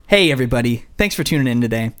Hey everybody, thanks for tuning in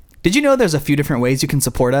today. Did you know there's a few different ways you can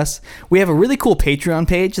support us? We have a really cool Patreon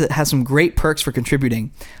page that has some great perks for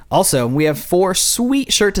contributing. Also, we have 4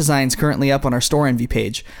 sweet shirt designs currently up on our Store Envy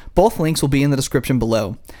page. Both links will be in the description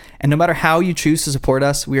below. And no matter how you choose to support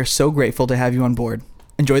us, we are so grateful to have you on board.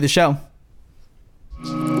 Enjoy the show.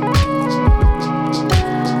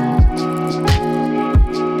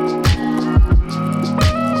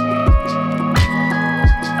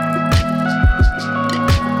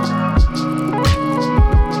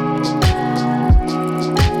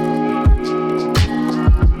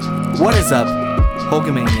 What is up,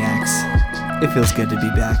 Hulkamaniacs? It feels good to be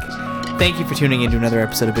back. Thank you for tuning in to another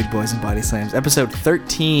episode of Big Boys and Body Slams, episode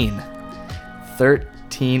 13.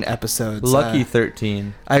 13 episodes. Lucky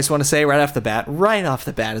 13. I just want to say right off the bat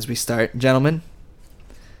as we start, gentlemen,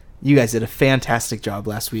 you guys did a fantastic job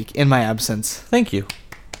last week in my absence. Thank you.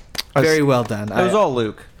 Very well done. It was all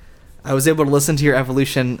Luke. I was able to listen to your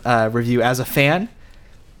Evolution review as a fan,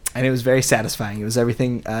 and it was very satisfying. It was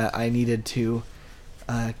everything I needed to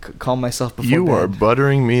calm myself before You bed. are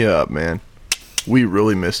buttering me up, man. We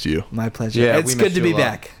really missed you. My pleasure. Yeah, It's we good missed to you be a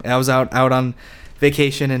lot. back. I was out on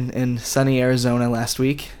vacation in sunny Arizona last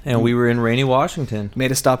week. And we were in rainy Washington.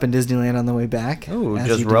 Made a stop in Disneyland on the way back. Oh, as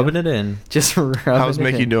just you do. rubbing it in. Just rubbing How's it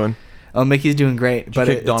Mickey in. doing? Oh, Mickey's doing great. Did But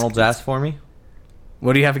you kick Donald's ass for me?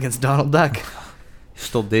 What do you have against Donald Duck? You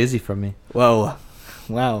stole Daisy from me. Whoa.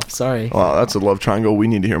 Wow. Sorry. Wow, that's a love triangle we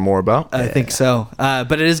need to hear more about. I think so.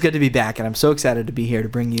 But it is good to be back, and I'm so excited to be here to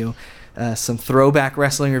bring you some throwback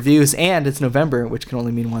wrestling reviews. And it's November, which can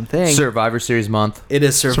only mean one thing. Survivor Series month. It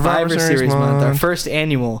is Survivor Survivor Series Series month, our month. first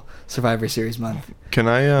annual Survivor Series month. Can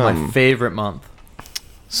I My favorite month.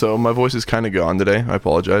 So my voice is kind of gone today. I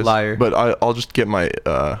apologize. Liar. But I'll just get my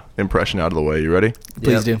impression out of the way. You ready?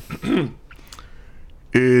 Please Yep. do.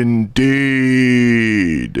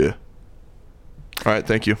 Indeed. All right,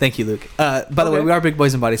 thank you. Thank you, Luke. By the way, Okay. we are Big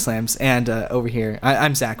Boys and Body Slams, and over here,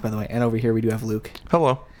 I'm Zach, by the way, and over here we do have Luke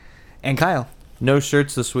Hello. and Kyle. No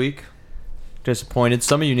shirts this week. Disappointed.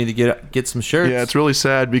 Some of you need to get some shirts. Yeah, it's really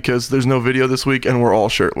sad because there's no video this week and we're all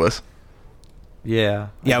shirtless. Yeah.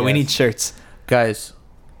 I Yeah, we guess. need shirts. Guys,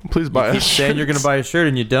 Please you buy keep us. saying you're going to buy a shirt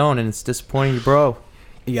and you don't, and it's disappointing you, bro.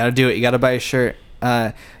 You got to do it. You got to buy a shirt.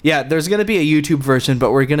 Yeah, there's going to be a YouTube version,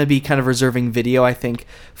 but we're going to be kind of reserving video, I think,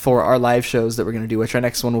 for our live shows that we're going to do, which our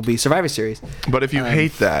next one will be Survivor Series. But if you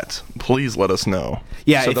hate that, please let us know.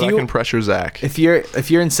 Yeah, so if that you- I can pressure Zach. If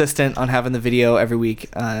you're insistent on having the video every week,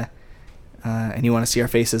 and you want to see our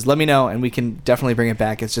faces, let me know, and we can definitely bring it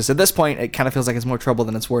back. It's just at this point, it kind of feels like it's more trouble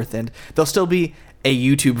than it's worth, and there'll still be a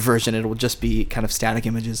YouTube version. It will just be kind of static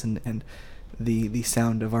images and the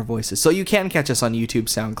sound of our voices. So you can catch us on YouTube,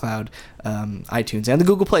 SoundCloud, iTunes, and the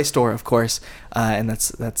Google Play Store, of course. And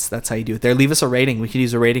that's how you do it there. Leave us a rating. We could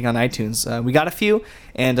use a rating on iTunes. We got a few,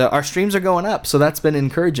 and our streams are going up, so that's been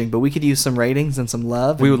encouraging. But we could use some ratings and some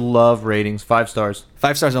love. We and would love ratings. 5 stars.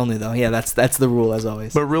 5 stars only, though. Yeah, that's the rule as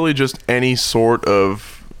always. But really, just any sort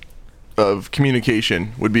of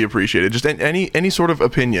communication would be appreciated. Just any sort of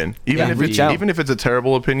opinion, even Yeah, if reach it's out. even if it's a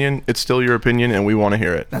terrible opinion, it's still your opinion, and we want to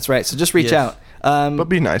hear it. That's right. So just reach Yes. out. But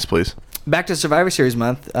be nice, please. Back to Survivor Series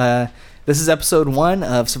month. This is episode 1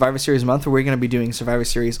 of Survivor Series month, where we're going to be doing Survivor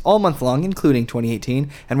Series all month long, including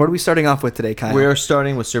 2018. And what are we starting off with today, Kyle? We're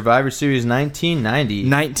starting with Survivor Series 1990.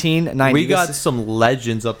 1990. We got This is- some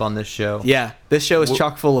legends up on this show. yeah, this show is Wh-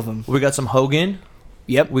 chock full of them. We got some Hogan.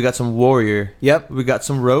 Yep. We got some Warrior. Yep. We got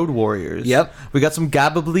some Road Warriors. Yep. We got some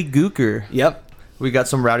Gabably Gooker. Yep. We got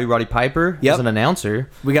some Roddy Piper Yep. as an announcer.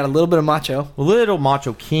 We got a little bit of Macho. Little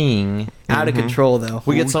Macho King. Out of control, though.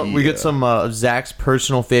 We Oh, get some. We yeah. get some Zach's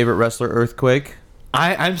personal favorite wrestler, Earthquake.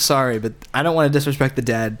 I'm sorry, but I don't want to disrespect the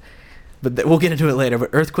dad. But we'll get into it later. But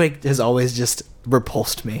Earthquake has always just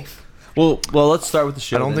repulsed me. Well, let's start with the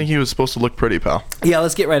show. I don't then. think he was supposed to look pretty, pal. Yeah,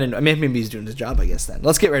 let's get right into it. Maybe he's doing his job, I guess, then.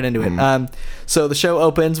 Let's get right into it. So the show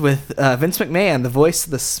opens with Vince McMahon, the voice,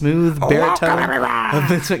 the smooth baritone of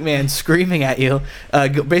Vince McMahon, screaming at you,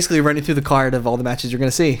 basically running through the card of all the matches you're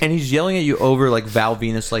going to see. And he's yelling at you over like Val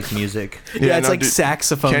Venus like music. Yeah, it's no, like dude,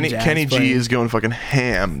 saxophone Kenny jazz G playing. is going fucking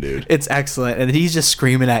ham, dude. It's excellent. And he's just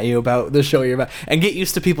screaming at you about the show you're about. And get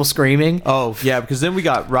used to people screaming. Oh yeah, because then we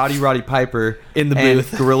got Roddy Piper In the and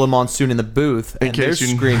booth. Gorilla Monsoon in the booth, and they're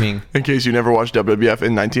screaming. In case you never watched WWF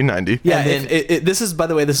in 1990. Yeah, And then- this is, by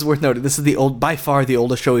the way, this is worth noting. This is by far the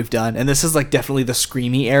oldest show we've done, and this is like definitely the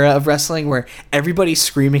screamy era of wrestling, where everybody's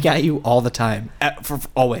screaming at you all the time, for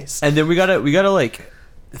always. And then we gotta like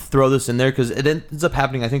throw this in there because it ends up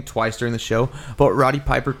happening I think twice during the show. But Roddy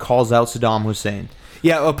Piper calls out Saddam Hussein.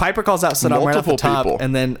 Yeah, well, Piper calls out Saddam right off the Multiple top, people.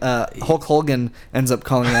 and then Hulk Hogan ends up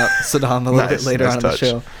calling out Saddam a little bit later nice on in the touch.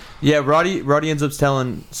 show. Yeah, Roddy ends up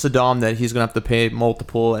telling Saddam that he's gonna have to pay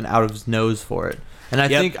multiple and out of his nose for it. And I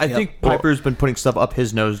Yep, think Piper's been putting stuff up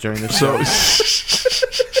his nose during this show.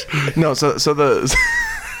 So the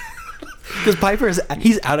Because Piper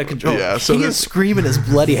he's out of control. Yeah, so he is this- screaming his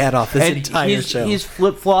bloody head off this entire show. He's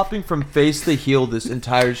flip flopping from face to heel this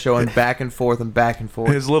entire show and back and forth and back and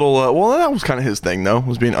forth. his little well, that was kind of his thing though,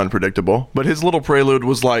 was being unpredictable. But his little prelude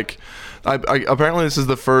was like, apparently this is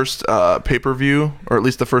the first pay-per-view, or at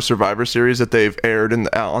least the first Survivor Series that they've aired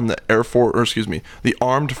on the the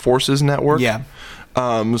Armed Forces Network. Yeah.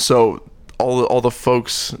 So all the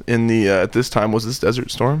folks in the at this time, was this Desert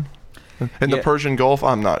Storm? In the Yeah. Persian Gulf?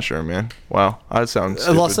 I'm not sure, man. Wow, that sounds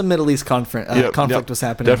A lot stupid. of Middle East conflict Yep, was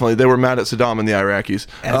happening. Definitely, they were mad at Saddam and the Iraqis.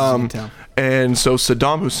 As you can tell. And so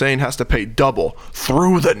Saddam Hussein has to pay double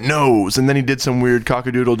through the nose, and then he did some weird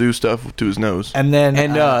cockadoodle-doo stuff to his nose. And then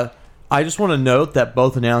I just want to note that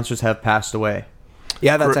both announcers have passed away.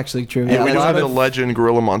 yeah, that's actually true. Yeah, we a just lot had the of, legend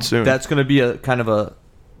Gorilla Monsoon. That's going to be a kind of a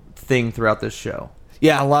thing throughout this show.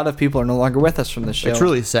 a lot of people are no longer with us from the show. It's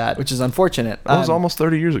really sad. which is unfortunate. that was almost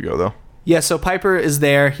 30 years ago, though. Yeah, so Piper is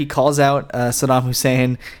there. He calls out Saddam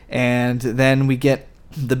Hussein, and then we get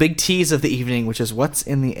the big tease of the evening, which is what's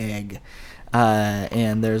in the egg.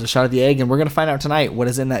 And there's a shot of the egg, and we're going to find out tonight what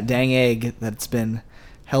is in that dang egg that's been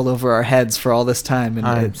held over our heads for all this time. And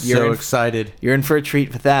I'm so excited. You're in for a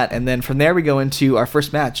treat with that. And then from there we go into our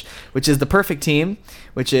first match, which is the Perfect Team,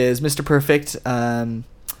 which is Mr. Perfect... And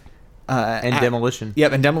Demolition.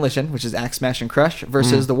 Yep, and Demolition, which is Axe, Smash, and Crush,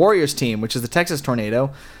 versus the Warriors team, which is the Texas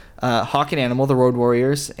Tornado, Hawk and Animal, the Road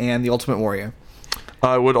Warriors, and the Ultimate Warrior.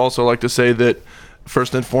 I would also like to say that,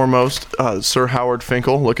 first and foremost, Sir Howard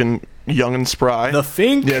Finkel, looking young and spry. The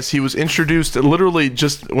Fink? Yes, he was introduced literally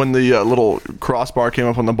just when the little crossbar came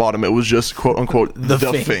up on the bottom. It was just quote unquote the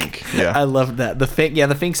Fink. Yeah, I love that. The Fink. Yeah,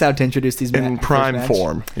 the Fink's out to introduce these in prime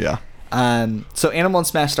form. Yeah. So Animal and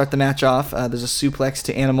Smash start the match off. There's a suplex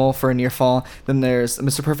to Animal for a near fall. Then there's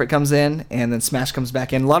Mr. Perfect comes in, and then Smash comes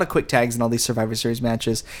back in. A lot of quick tags in all these Survivor Series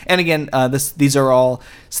matches. And again, these are all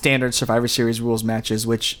standard Survivor Series rules matches,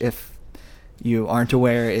 which, if you aren't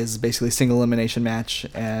aware, is basically a single elimination match,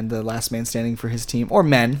 and the last man standing for his team, or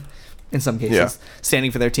men, in some cases,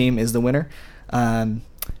 standing for their team is the winner.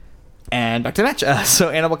 And back to the match. So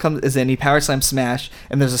Animal is in, he power slams Smash,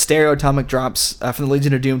 and there's a stereo atomic drops from the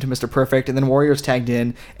Legion of Doom to Mr. Perfect, and then Warriors tagged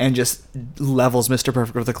in and just levels Mr.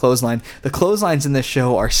 Perfect with a clothesline. The clotheslines in this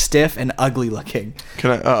show are stiff and ugly looking.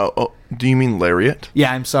 Can I? Do you mean lariat?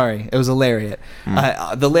 Yeah, I'm sorry. It was a lariat.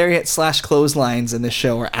 The lariat / clotheslines in this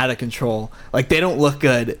show are out of control. Like, they don't look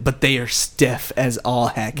good, but they are stiff as all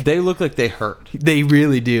heck. They look like they hurt. They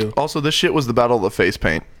really do. Also, this shit was the battle of the face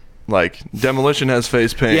paint. Like, Demolition has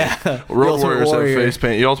face paint. Yeah. Road The Ultimate Warriors have Warrior. face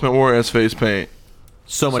paint. The Ultimate Warrior has face paint.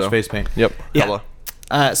 So much face paint. Yep. Yeah.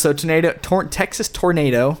 Hella. So Texas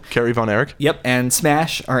Tornado. Kerry Von Erich. Yep, and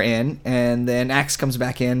Smash are in, and then Axe comes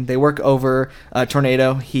back in. They work over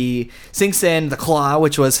Tornado. He sinks in the Claw,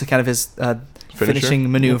 which was kind of his finishing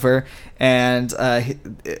maneuver, and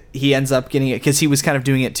he ends up getting it because he was kind of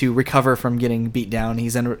doing it to recover from getting beat down.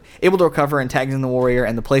 He's able to recover and tags in the Warrior,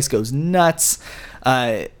 and the place goes nuts.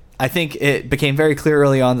 I think it became very clear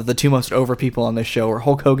early on that the two most over people on this show were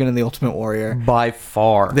Hulk Hogan and the Ultimate Warrior. By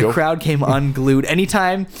far. The crowd came unglued.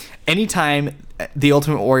 Anytime the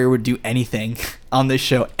Ultimate Warrior would do anything on this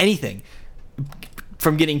show, anything,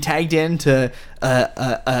 from getting tagged in to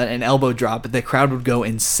an elbow drop, the crowd would go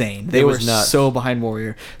insane. They were nuts. so behind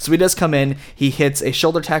Warrior. So he does come in. He hits a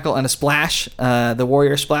shoulder tackle and a splash, the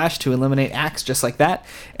Warrior splash, to eliminate Axe just like that.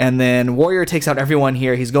 And then Warrior takes out everyone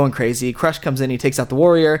here. He's going crazy. Crush comes in. He takes out the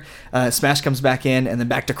Warrior. Smash comes back in, and then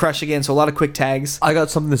back to Crush again. So a lot of quick tags. I got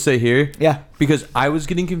something to say here. Yeah. Because I was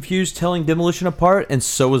getting confused telling Demolition apart, and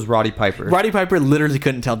so was Roddy Piper. Roddy Piper literally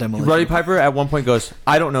couldn't tell Demolition. Roddy Piper at one point goes,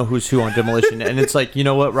 I don't know who's who on Demolition. And it's like, you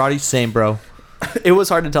know what, Roddy? Same, bro. It was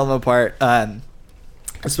hard to tell them apart,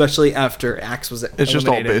 especially after Axe was eliminated. It's just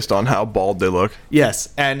all based on how bald they look.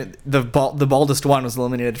 Yes, and the baldest one was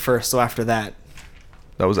eliminated first, so after that...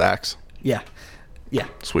 That was Axe. Yeah.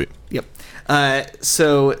 Sweet. Yep.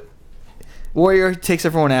 So Warrior takes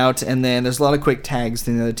everyone out, and then there's a lot of quick tags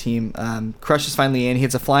to the other team. Crush is finally in. He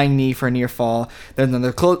hits a flying knee for a near fall. Then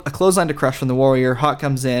a clothesline to Crush from the Warrior. Hawk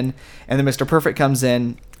comes in, and then Mr. Perfect comes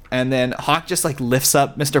in, and then Hawk just like lifts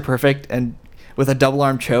up Mr. Perfect and with a double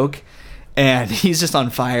arm choke, and he's just on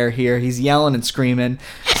fire here. He's yelling and screaming.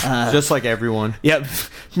 Just like everyone. Yep.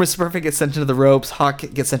 Mr. Perfect gets sent into the ropes. Hawk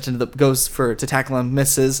gets sent into to tackle him,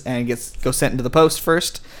 misses, and goes sent into the post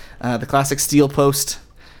first. The classic steel post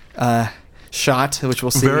shot, which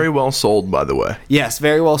we'll see. Very well sold, by the way. Yes,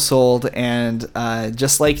 very well sold, and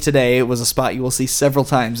just like today, it was a spot you will see several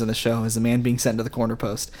times in the show as a man being sent to the corner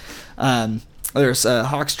post. There's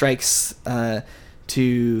Hawk strikes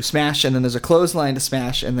to smash, and then there's a clothesline to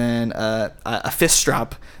smash, and then a fist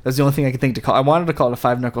drop. That's the only thing I could think to call. I wanted to call it a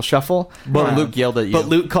 5-knuckle shuffle. But Luke yelled at you. But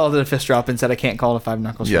Luke called it a fist drop and said I can't call it a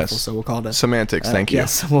 5-knuckle Yes. shuffle, so we'll call it a... Semantics, thank you.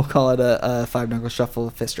 Yes, we'll call it a 5-knuckle shuffle,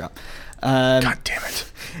 a fist drop. God damn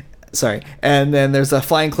it. Sorry. And then there's a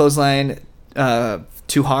flying clothesline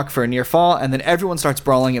to Hawk for a near fall, and then everyone starts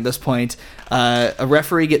brawling at this point. A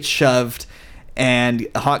referee gets shoved, and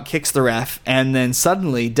Hawk kicks the ref, and then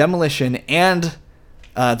suddenly Demolition and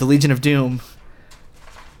the Legion of Doom,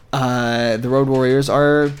 the Road Warriors,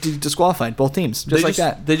 are disqualified. Both teams,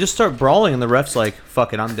 that. They just start brawling, and the ref's like,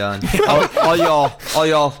 "Fuck it, I'm done. all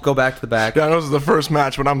y'all, go back to the back." Yeah, I know this is the first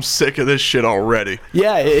match, but I'm sick of this shit already.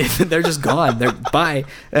 Yeah, they're just gone. They're bye.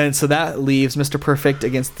 And so that leaves Mr. Perfect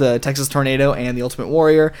against the Texas Tornado and the Ultimate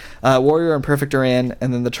Warrior. Warrior and Perfect are in,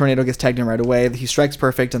 and then the Tornado gets tagged in right away. He strikes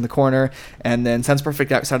Perfect in the corner, and then sends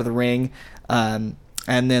Perfect outside of the ring.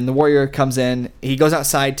 And then the Warrior comes in. He goes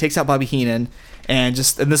outside, takes out Bobby Heenan, and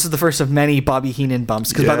this is the first of many Bobby Heenan bumps.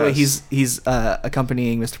 Because by the way, he's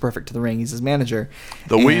accompanying Mr. Perfect to the ring. He's his manager.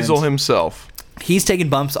 The Weasel himself. He's taking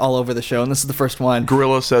bumps all over the show, and this is the first one.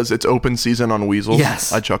 Gorilla says it's open season on Weasels.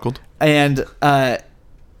 Yes. I chuckled. And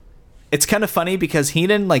it's kind of funny because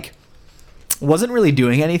Heenan wasn't really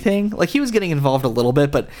doing anything. He was getting involved a little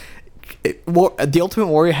bit, but the Ultimate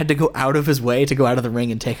Warrior had to go out of his way to go out of the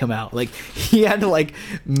ring and take him out. He had to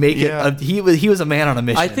make it. He was a man on a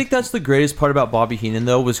mission. I think that's the greatest part about Bobby Heenan,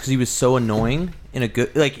 though, was because he was so annoying in a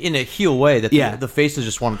good, in a heel way that the faces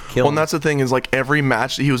just wanted to kill him. And that's the thing is every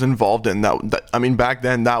match that he was involved in, that I mean, back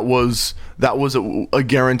then that was a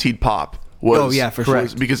guaranteed pop. For sure.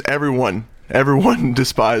 Because everyone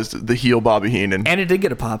despised the heel Bobby Heenan. And it did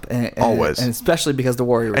get a pop. Always. And especially because the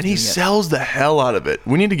Warrior was And he sells the hell out of it.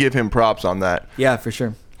 We need to give him props on that. Yeah, for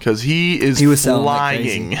sure. Because he was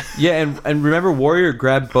flying. Yeah, and remember, Warrior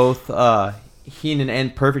grabbed both Heenan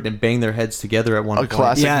and Perfect and banged their heads together at one point. A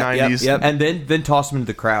classic 90s. Yep. And then tossed him into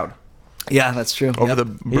the crowd. Yeah, that's true. Over the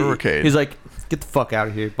barricade. He's like, get the fuck out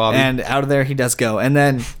of here, Bobby. And out of there he does go. And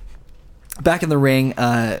then back in the ring,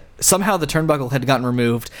 somehow the turnbuckle had gotten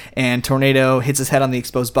removed, and Tornado hits his head on the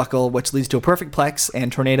exposed buckle, which leads to a perfect plex,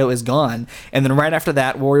 and Tornado is gone. And then right after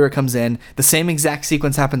that, Warrior comes in. The same exact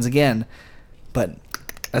sequence happens again, but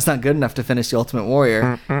that's not good enough to finish the Ultimate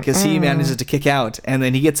Warrior, because he manages to kick out, and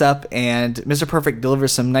then he gets up, and Mr. Perfect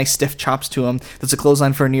delivers some nice stiff chops to him. There's a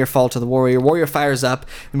clothesline for a near fall to the Warrior. Warrior fires up,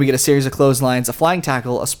 and we get a series of clotheslines, a flying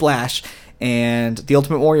tackle, a splash, and the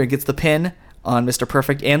Ultimate Warrior gets the pin on Mr.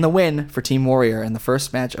 Perfect and the win for Team Warrior in the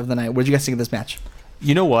first match of the night. What did you guys think of this match?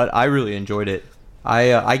 You know what? I really enjoyed it.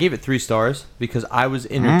 I gave it 3 stars because I was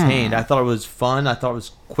entertained. I thought it was fun. I thought it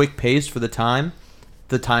was quick paced for the time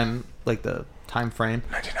frame.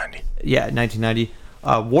 1990. Yeah, 1990.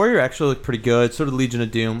 Warrior actually looked pretty good. So did Legion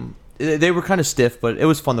of Doom. They were kind of stiff, but it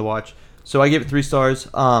was fun to watch. So I gave it 3 stars.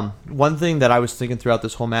 One thing that I was thinking throughout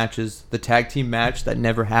this whole match is the tag team match that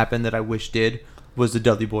never happened that I wish did was the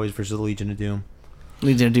Dudley Boys versus the Legion of Doom.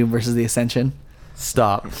 Legion of Doom versus the Ascension.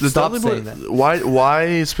 Stop Dudley saying Boys, that.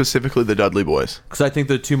 Why specifically the Dudley Boys? Because I think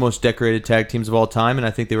they're the 2 most decorated tag teams of all time, and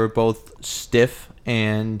I think they were both stiff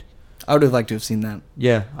and... I would have liked to have seen that.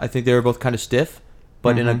 Yeah, I think they were both kind of stiff,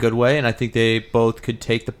 but in a good way, and I think they both could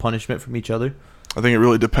take the punishment from each other. I think it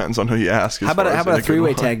really depends on who you ask. How about a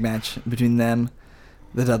 3-way tag match between them,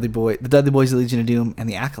 the Dudley Boys, the Legion of Doom, and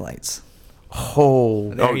the Acolytes?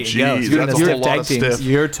 Oh, jeez, that's a whole lot of stiff.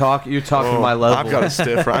 You're talking my level. I've got a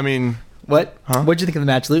stiff. I mean, what? Huh? What'd you think of the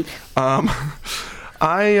match, Luke?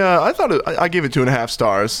 I thought I gave it 2.5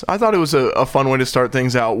 stars. I thought it was a fun way to start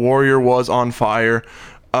things out. Warrior was on fire.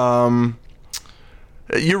 You're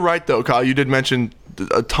right though, Kyle. You did mention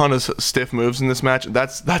a ton of stiff moves in this match.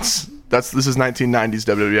 This is 1990s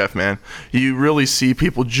WWF, man. You really see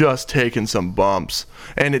people just taking some bumps,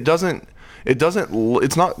 and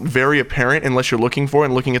it's not very apparent unless you're looking for it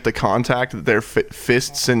and looking at the contact that their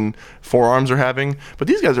fists and forearms are having. But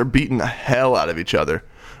these guys are beating the hell out of each other.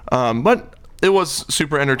 But it was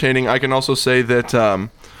super entertaining. I can also say that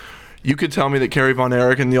you could tell me that Kerry Von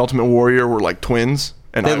Erich and the Ultimate Warrior were like twins.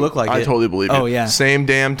 And they look like I it. totally believe it. Oh, yeah. Same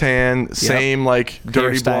damn tan, same dirty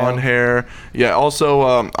Hairstyle. blonde hair. Yeah,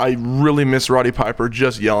 also, I really miss Roddy Piper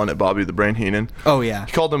just yelling at Bobby the Brain Heenan. Oh, yeah.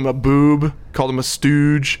 He called him a boob, called him a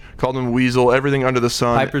stooge, called him a weasel, everything under the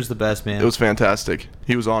sun. Piper's the best, man. It was fantastic.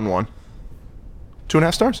 He was on one.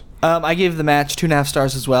 2.5 stars. I gave the match 2.5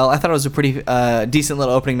 stars as well. I thought it was a pretty decent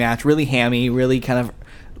little opening match. Really hammy, really kind of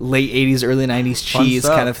late 80s, early 90s Fun cheese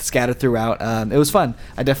stuff. kind of scattered throughout. It was fun.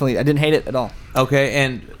 I didn't hate it at all. Okay,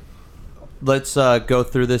 and let's go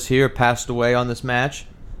through this here. Passed away on this match: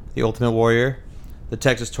 the Ultimate Warrior, the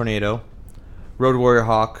Texas Tornado, Road Warrior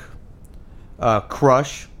Hawk,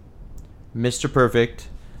 Crush, Mr. Perfect,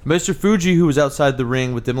 Mr. Fuji, who was outside the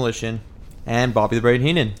ring with Demolition, and Bobby the Brain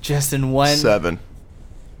Heenan. Just in one. 7.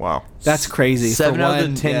 Wow. That's crazy. 7 For out of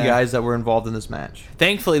one, the 10 yeah. guys that were involved in this match.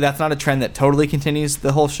 Thankfully, that's not a trend that totally continues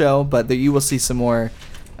the whole show, but you will see some more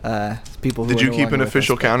people who Did are you no keep longer an with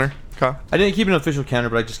official us, but- counter, Kyle? I didn't keep an official counter,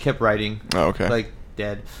 but I just kept writing. Oh, okay. Like,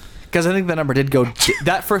 dead. Because I think the number did go.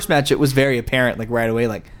 That first match, it was very apparent, like right away,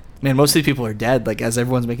 like, man, most of these people are dead, like as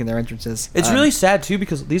everyone's making their entrances. It's really sad, too,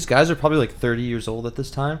 because these guys are probably like 30 years old at this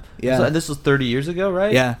time. Yeah. So, and this was 30 years ago,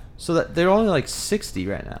 right? Yeah. So that they're only like 60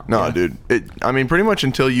 right now. No, Yeah. dude. I mean, pretty much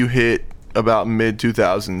until you hit about mid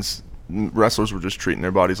 2000s, wrestlers were just treating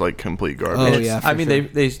their bodies like complete garbage. Oh, It's- yeah, for I mean,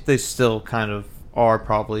 sure. they still kind of are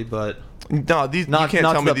probably, but No, these Not- you can't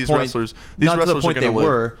not tell to me the these point- wrestlers. These not to the wrestlers point are going to they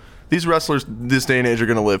live. were. These wrestlers this day and age are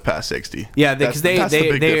going to live past 60. Yeah, because that's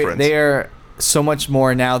the big difference. they are so much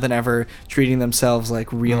more now than ever treating themselves like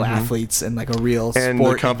real athletes and like a real And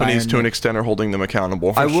sport the companies, to an environment. extent, are holding them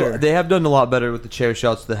accountable. I will. sure. They have done a lot better with the chair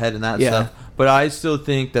shots to the head and that Yeah. stuff. But I still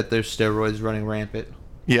think that there's steroids running rampant.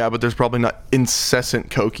 Yeah, but there's probably not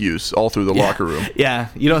incessant coke use all through the locker room. Yeah,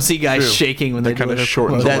 you don't see guys True. shaking when That they kinda do it.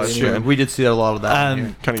 shortens the That's lifespan. true. We did see a lot of that. in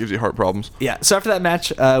here. Kind of gives you heart problems. Yeah. So after that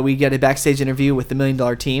match, we get a backstage interview with the $1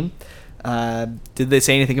 Million Team. Did they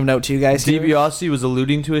say anything of note to you guys? here? DiBiase was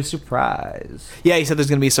alluding to a surprise. Yeah, he said there's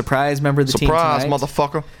going to be a surprise member of the Surprise, team tonight,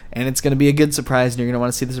 motherfucker. and it's going to be a good surprise, and you're going to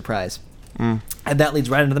want to see the surprise. And that leads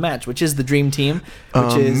right into the match, which is the Dream Team,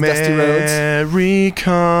 which is Dusty Rhodes.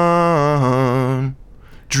 American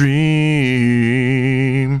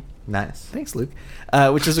Dream. Nice. Thanks, Luke.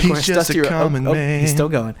 Which is of He's course just Dusty a Rhodes. common man. He's still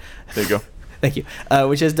going. There you go. Thank you.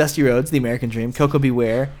 Which is Dusty Rhodes, the American Dream, Coco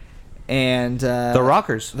Beware, and The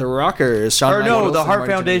Rockers. The Rockers. Shawn Or no, Michaels the and Heart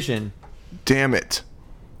Marty Jannetty. Foundation. Damn it.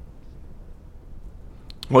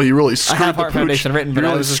 Well, you really screwed have the Heart pooch. Foundation written, but you I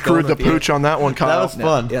really was just screwed going the with you. pooch on that one, Kyle. That was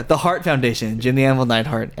fun. Yeah, the Hart Foundation, Jim the Anvil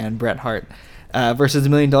Neidhart and Bret Hart, versus the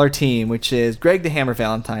 $1 Million Team, which is Greg the Hammer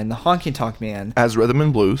Valentine, the Honky Tonk Man, As Rhythm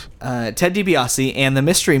and Blues. Ted DiBiase, and the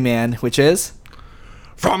Mystery Man, which is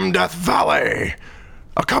From Death Valley,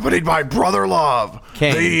 accompanied by Brother Love,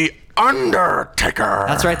 Kane. the Undertaker.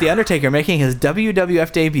 that's right, the Undertaker, making his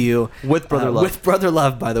WWF debut With Brother Love. With Brother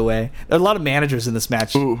Love, by the way. There are a lot of managers in this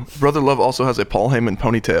match. Ooh, Brother Love also has a Paul Heyman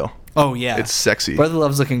ponytail. Oh yeah, It's sexy. Brother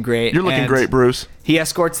Love's looking great. You're looking and great, Bruce. He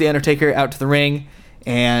escorts the Undertaker out to the ring,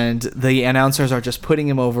 and the announcers are just putting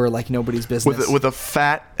him over like nobody's business. With a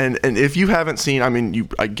fat and if you haven't seen, I mean,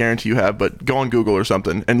 I guarantee you have, but go on Google or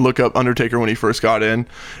something and look up Undertaker when he first got in,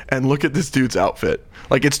 and look at this dude's outfit.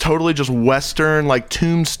 Like, it's totally just Western, like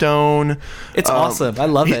Tombstone. It's awesome. I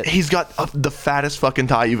love it. He's got the fattest fucking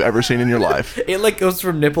tie you've ever seen in your life. It like goes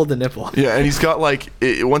from nipple to nipple. Yeah, and he's got like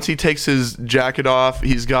once he takes his jacket off,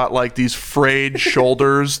 he's got like these frayed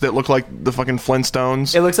shoulders that look like the fucking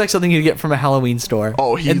Flintstones. It looks like something you get from a Halloween store.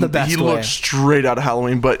 Oh, he in the best way. looks straight out of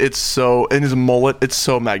Halloween, but it's so, and his mullet, it's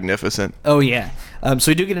so magnificent. Oh yeah.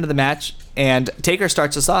 So we do get into the match, and Taker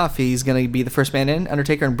starts us off. He's gonna be the first man in.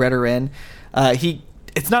 Undertaker and Bret are in.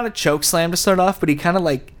 It's not a choke slam to start off, but he kind of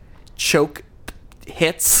like choke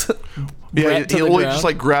hits. Yeah, Bret to he the just ground.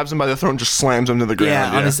 like grabs him by the throat and just slams him to the ground.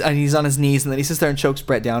 Yeah, and he's on his knees, and then he sits there and chokes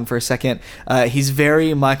Bret down for a second. He's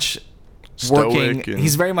very much Stoic working. and-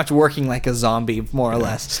 He's very much working like a zombie, more or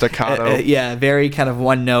less. Staccato. Yeah, very kind of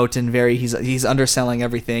one note, and he's underselling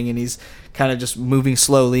everything, and he's kind of just moving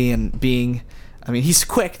slowly and being. I mean, he's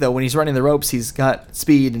quick though. When he's running the ropes, he's got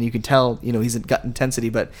speed, and you can tell, he's got intensity.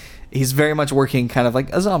 But he's very much working kind of like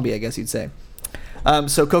a zombie, I guess you'd say.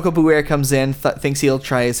 So Coco Beware comes in, thinks he'll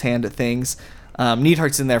try his hand at things.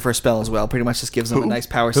 Neidhart's in there for a spell as well. Pretty much just gives him a Who? nice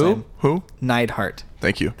power slam. Who? Neidhart.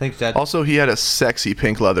 Thank you. Thanks, Dad. Also, he had a sexy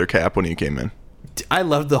pink leather cap when he came in. I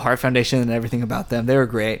loved the Hart Foundation and everything about them. They were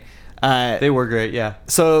great. They were great, yeah.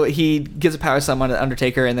 So he gives a power slam on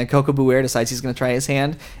Undertaker, and then Coco Beware decides he's going to try his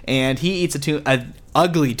hand, and he eats an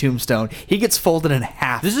ugly tombstone. He gets folded in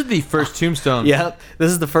half. This is the first tombstone. Yep, this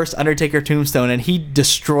is the first Undertaker tombstone, and he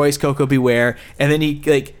destroys Coco Beware, and then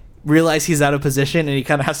he realizes he's out of position, and he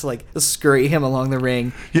kind of has to scurry him along the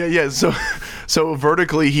ring. Yeah. So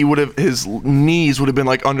vertically, his knees would have been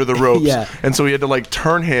like under the ropes. Yeah. And so he had to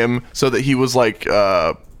turn him so that he was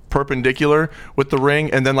perpendicular with the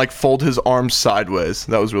ring, and then fold his arms sideways.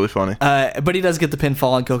 That was really funny. But he does get the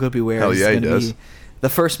pinfall on Coco Beware. Hell yeah, he He's gonna does. be the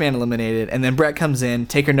first man eliminated, and then Brett comes in,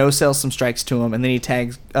 Taker no-sells some strikes to him, and then he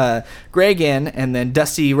tags Greg in, and then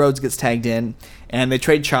Dusty Rhodes gets tagged in, and they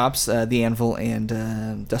trade chops, the Anvil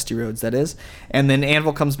and Dusty Rhodes, that is, and then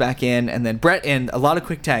Anvil comes back in, and then Brett in, a lot of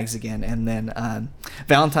quick tags again, and then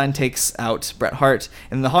Valentine takes out Bret Hart,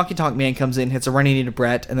 and the Honky Tonk Man comes in, hits a running knee to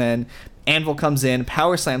Brett, and then Anvil comes in,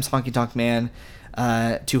 power slams Honky Tonk Man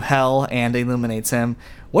to hell, and eliminates him.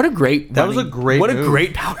 What a great That was a great what move. a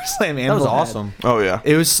great power slam Anvil That was had. awesome. Oh yeah.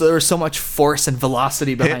 There was so much force and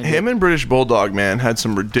velocity behind Him it. and British Bulldog, man, had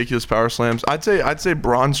some ridiculous power slams. I'd say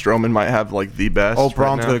Braun Strowman might have like the best. Oh,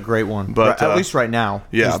 Braun's right got now. a great one. But, At least right now,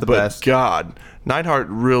 Yeah, he's the but best. God, Neidhart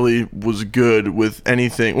really was good with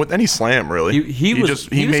anything, with any slam. Really, He was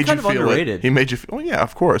made kind you of feel underrated. it. He made you feel. Oh yeah,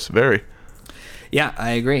 of course, very. Yeah,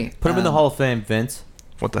 I agree. Put him in the Hall of Fame, Vince.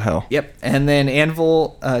 What the hell? Yep. And then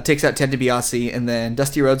Anvil takes out Ted DiBiase, and then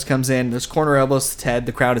Dusty Rhodes comes in. There's corner elbows to Ted.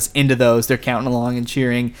 The crowd is into those. They're counting along and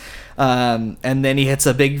cheering. And then he hits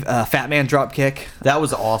a big fat man drop kick That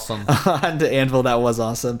was awesome. onto Anvil. That was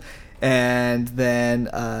awesome. And then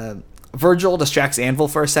Virgil distracts Anvil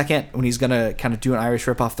for a second when he's going to kind of do an Irish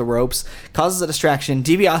rip off the ropes. Causes a distraction.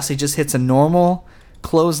 DiBiase just hits a normal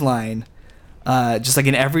clothesline, just like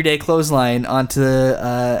an everyday clothesline, onto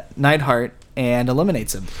Neidhart and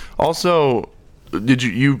eliminates him. Also, did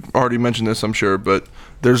you already mentioned this? I'm sure, but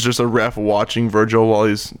there's just a ref watching Virgil while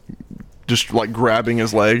he's just like grabbing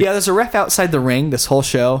his leg. Yeah, there's a ref outside the ring this whole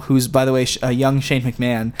show who's, by the way, a young Shane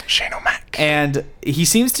McMahon. Shane O'Mac. And he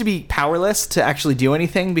seems to be powerless to actually do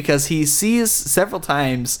anything because he sees several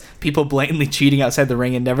times people blatantly cheating outside the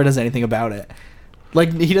ring and never does anything about it.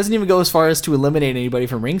 Like, he doesn't even go as far as to eliminate anybody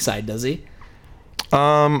from ringside, does he?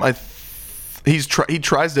 He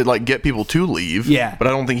tries to like get people to leave. Yeah. but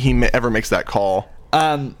I don't think he ever makes that call.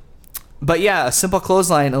 But yeah, a simple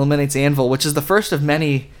clothesline eliminates Anvil, which is the first of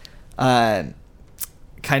many kind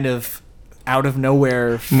of out of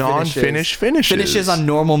nowhere finishes on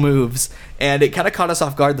normal moves, and it kind of caught us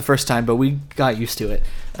off guard the first time, but we got used to it.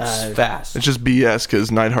 Fast. It's just BS because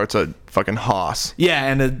Neidhart's a fucking hoss. Yeah,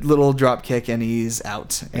 and a little drop kick, and he's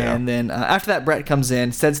out. Yeah. And then after that, Brett comes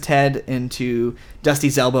in, sends Ted into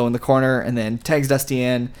Dusty's elbow in the corner, and then tags Dusty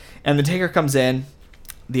in. And the Taker comes in,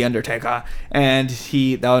 the Undertaker, and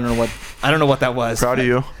I don't know what that was. Proud of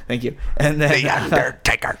you. Thank you. And then The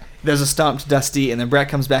Undertaker. there's a stomp to Dusty, and then Brett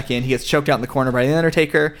comes back in. He gets choked out in the corner by the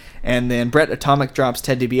Undertaker, and then Brett atomic drops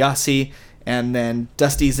Ted DiBiase, and then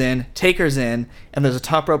Dusty's in, Taker's in, and there's a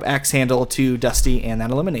top rope axe handle to Dusty, and that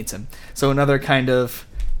eliminates him. So another kind of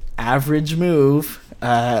average move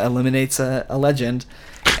eliminates a legend.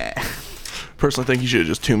 Personally, think he should have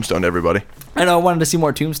just tombstoned everybody I know, I wanted to see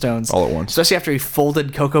more tombstones. all at once. Especially after he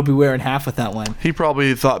folded Coco Beware in half with that one. He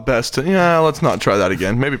probably thought best to, let's not try that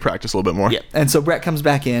again. Maybe practice a little bit more. Yeah. And so Brett comes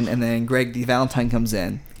back in, and then Greg the Valentine comes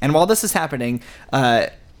in. And while this is happening,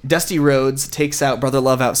 Dusty Rhodes takes out Brother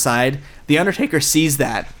Love outside. The Undertaker sees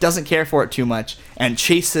that, doesn't care for it too much, and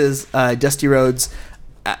chases Dusty Rhodes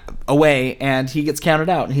away, and he gets counted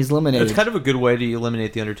out, and he's eliminated. It's kind of a good way to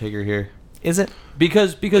eliminate the Undertaker here. Is it?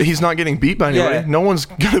 Because He's not getting beat by anybody. Yeah. No one's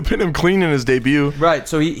gonna pin him clean in his debut. right,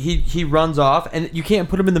 so he runs off, and you can't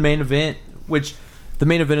put him in the main event, which the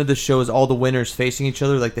main event of this show is all the winners facing each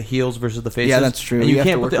other, like the heels versus the faces. Yeah, that's true. And You you have to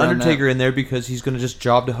can't work put the around Undertaker in there because he's going to just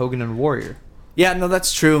job to Hogan and Warrior. Yeah, no,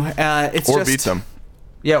 that's true. It's Or just, beat them.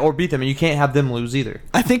 Yeah, or beat them, and you can't have them lose either.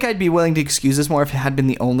 I think I'd be willing to excuse this more if it had been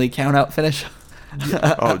the only count-out finish.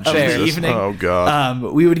 Oh, of the Jesus. evening. Oh, God.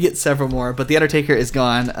 We would get several more, but the Undertaker is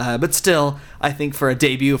gone. But still, I think for a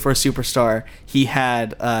debut for a superstar, he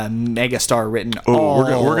had megastar written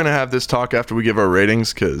We're gonna have this talk after we give our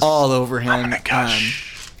ratings because all over him. Oh my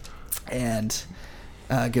gosh. And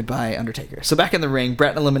goodbye, Undertaker. So back in the ring,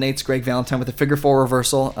 Brett eliminates Greg Valentine with a figure four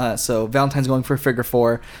reversal. So Valentine's going for a figure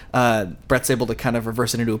four. Brett's able to kind of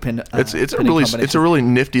reverse it into a pin. it's a pinning really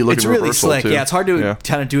combination. nifty looking It's really reversal slick. too. Yeah, it's hard to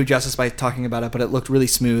kind of do it justice by talking about it, but it looked really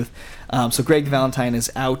smooth. So Greg Valentine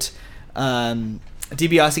is out.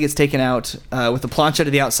 DiBiase gets taken out with a plancha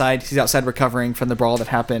to the outside. He's outside recovering from the brawl that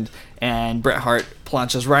happened, and Bret Hart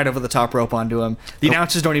planches right over the top rope onto him. The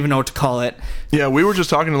announcers don't even know what to call it. Yeah, we were just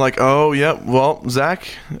talking to well, Zach,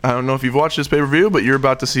 I don't know if you've watched this pay-per-view, but you're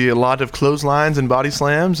about to see a lot of clotheslines and body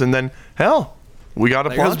slams, and then, hell, we got a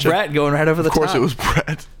There goes plancha. Bret going right over the Of course top. it was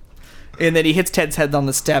Bret. And then he hits Ted's head on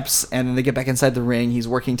the steps, and then they get back inside the ring. He's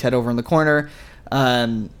working Ted over in the corner.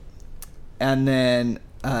 And then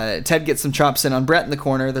Ted gets some chops in on Bret in the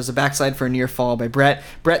corner. There's a backside for a near fall by Bret.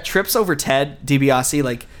 Bret trips over Ted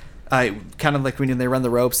DiBiase, kind of like when they run the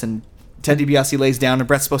ropes, and Ted DiBiase lays down, and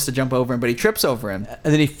Bret's supposed to jump over him, but he trips over him.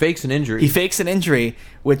 And then he fakes an injury. He fakes an injury,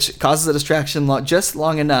 which causes a distraction just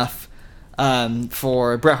long enough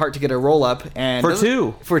for Bret Hart to get a roll up and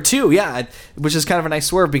for two, yeah, which is kind of a nice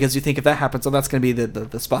swerve because you think if that happens, that's going to be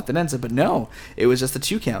the spot that ends it. But no, it was just a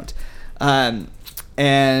 2 count.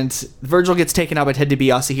 And Virgil gets taken out by Ted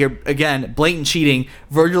DiBiase here. Again, blatant cheating.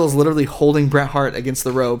 Virgil is literally holding Bret Hart against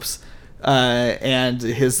the ropes, and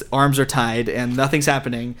his arms are tied, and nothing's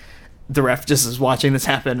happening. The ref just is watching this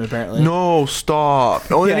happen, apparently. No, stop.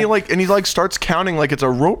 Oh, Yeah. and he starts counting like it's a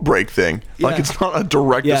rope break thing. Like Yeah. it's not a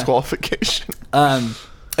direct Yeah. disqualification.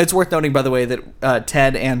 It's worth noting, by the way, that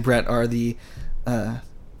Ted and Bret are the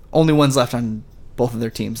only ones left on both of their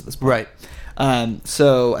teams at this point. Right.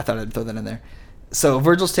 So I thought I'd throw that in there. So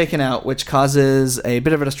Virgil's taken out, which causes a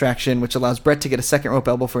bit of a distraction, which allows Bret to get a second rope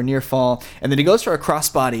elbow for a near fall, and then he goes for a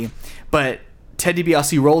crossbody, but Ted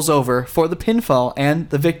DiBiase rolls over for the pinfall and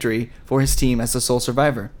the victory for his team as the sole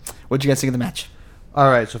survivor. What'd you guys think of the match? All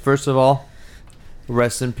right. So first of all,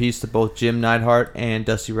 rest in peace to both Jim Neidhart and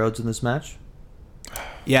Dusty Rhodes in this match.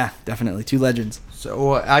 Yeah, definitely. 2 legends.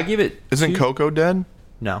 So I give it. Isn't Coco dead?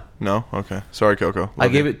 No. No? Okay. Sorry, Coco. I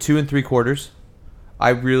gave it 2 3/4. I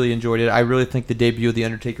really enjoyed it. I really think the debut of The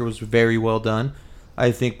Undertaker was very well done. I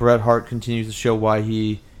think Bret Hart continues to show why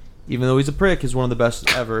he, even though he's a prick, is one of the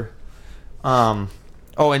best ever. Oh,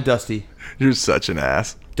 and Dusty. You're such an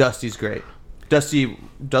ass. Dusty's great. Dusty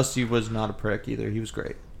was not a prick either. He was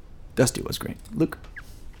great. Dusty was great. Luke?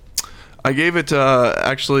 I gave it,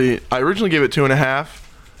 I originally gave it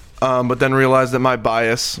 2.5, but then realized that my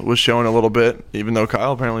bias was showing a little bit, even though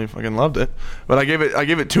Kyle apparently fucking loved it. But I gave it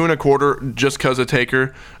 2.25 just because of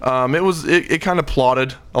Taker. It kind of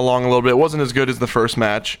plodded along a little bit. It wasn't as good as the first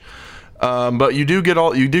match, but you do get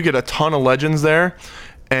a ton of legends there.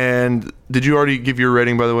 And did you already give your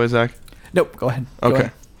rating, by the way, Zach? Nope. Go ahead. Go Okay.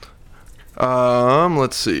 ahead.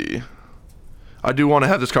 Let's see. I do want to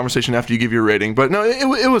have this conversation after you give your rating, but no,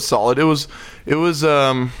 it was solid. It was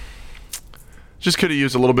just could have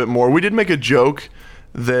used a little bit more. We did make a joke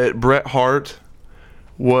that Bret Hart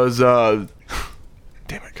was damn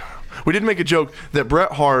it, Kyle. We did make a joke that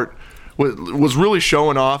Bret Hart was really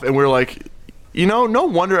showing off, and we were like, no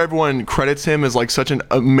wonder everyone credits him as like such an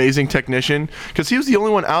amazing technician, because he was the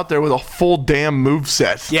only one out there with a full damn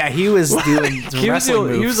moveset. Yeah, he was doing He wrestling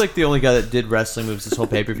moves. was like the only guy that did wrestling moves this whole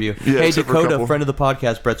pay-per-view. Yeah, Hey, except for a Dakota, couple. friend of the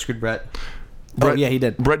podcast, Brett Screwed Brett. Oh, yeah, he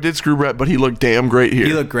did. Bret did screw Bret, but he looked damn great here.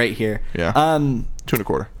 He looked great here. Yeah.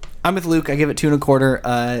 2.25. I'm with Luke. I give it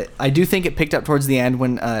 2.25. I do think it picked up towards the end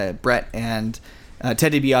when Bret and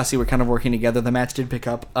Ted DiBiase were kind of working together. The match did pick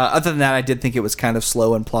up. Other than that, I did think it was kind of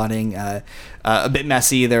slow and plodding, a bit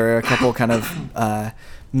messy. There were a couple kind of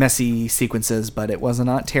messy sequences, but it was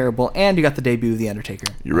not terrible. And you got the debut of The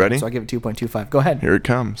Undertaker. You ready? So I give it 2.25. Go ahead. Here it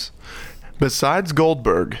comes. Besides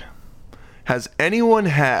Goldberg, has anyone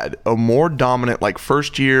had a more dominant, like,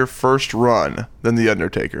 first run than The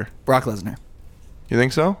Undertaker? Brock Lesnar. You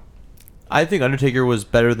think so? I think Undertaker was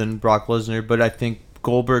better than Brock Lesnar, but I think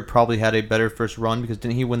Goldberg probably had a better first run because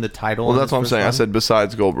didn't he win the title? Well, on that's his what I'm first saying. I run? said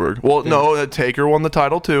besides Goldberg. Well, no, Taker won the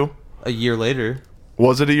title too. A year later.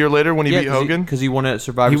 Was it a year later when he beat Hogan? Because he won it at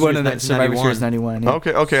Survivor He Series won it at Survivor Series 91. Yeah.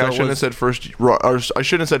 Okay. So I it shouldn't have was- said first. Or I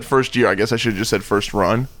shouldn't have said first year. I guess I should have just said first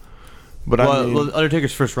run. But I mean, Well,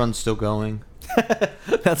 Undertaker's first run's still going.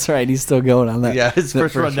 That's right. He's still going on that. Yeah, his that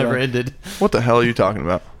first run never ended. what the hell are you talking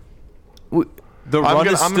about? The run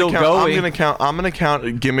is still going. I'm gonna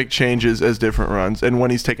count gimmick changes as different runs, and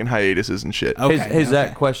when he's taking hiatuses and shit. Okay, Hey, Zach,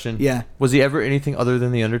 okay. question. Yeah. Was he ever anything other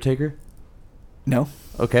than The Undertaker? No.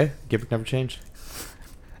 Okay. Gimmick never changed.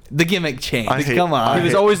 The gimmick changed. I hate- Come on. He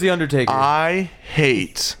was always The Undertaker. I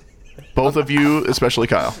hate both of you, especially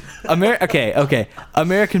Kyle. Okay.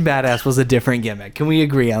 American Badass was a different gimmick. Can we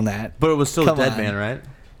agree on that? but it was still Come a dead on. man, right?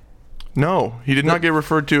 No, he did not get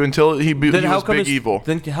referred to until he was Big Evil.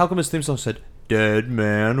 Then how come his theme song said "Dead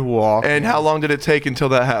Man Walk"? And how long did it take until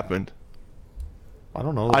that happened? I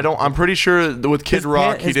don't know. I'm pretty sure with Kid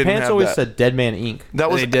Rock he his didn't pants have always that. said "Dead Man Inc."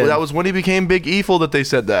 They did. That was when he became Big Evil that they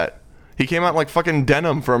said that. He came out in like fucking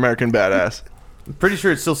denim for American Badass. I'm pretty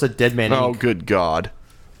sure it still said "Dead Man Oh, Inc." good God.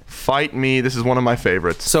 Fight me. This is one of my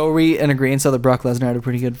favorites. So are we in agreement so that Brock Lesnar had a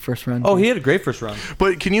pretty good first run? Oh, he had a great first run.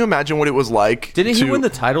 But can you imagine what it was like? Didn't he to- win the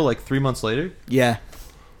title like 3 months later? Yeah.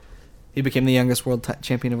 He became the youngest world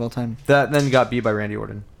champion of all time. That then got beat by Randy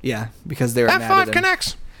Orton. Yeah, because they were mad F5 at him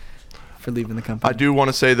connects. for leaving the company. I do want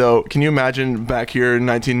to say though, can you imagine back here in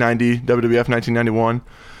 1990, WWF 1991,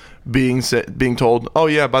 being told, "Oh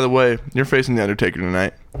yeah, by the way, you're facing the Undertaker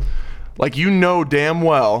tonight." Like, you know damn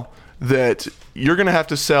well that you're going to have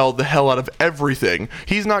to sell the hell out of everything.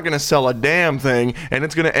 He's not going to sell a damn thing, and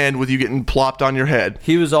it's going to end with you getting plopped on your head.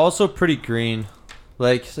 He was also pretty green.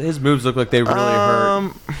 Like his moves look like they really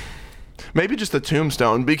hurt. Maybe just the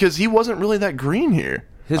tombstone because he wasn't really that green here.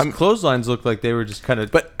 His clotheslines looked like they were just kind of.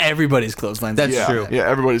 But everybody's clotheslines. That's Yeah, true. yeah,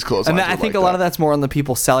 everybody's close. And I think a lot of that's more on the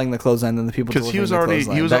people selling the clothesline than the people because he was delivering already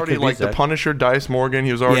the he was That already could be like the Zach. Punisher, Dice Morgan.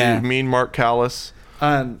 He was already Yeah. mean Mark Callis.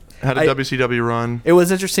 clothesline. Had a WCW run. It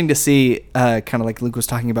was interesting to see, kind of like Luke was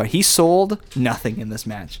talking about. He sold nothing in this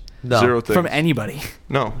match No. Zero things. from anybody.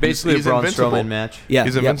 No, Basically he's a Braun invincible. Strowman match. Yeah,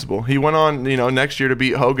 He's yep. invincible. He went on, next year to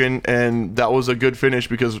beat Hogan, and that was a good finish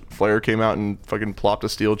because Flair came out and fucking plopped a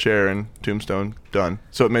steel chair and Tombstone done.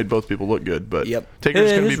 So it made both people look good. But Yep.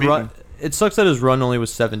 Taker's gonna be His beaten. run, it sucks that his run only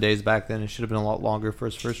was 7 days back then. It should have been a lot longer for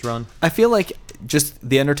his first run. I feel like just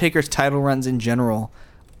the Undertaker's title runs in general,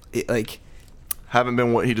 Haven't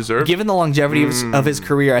been what he deserved. given the longevity of his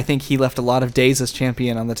career, I think he left a lot of days as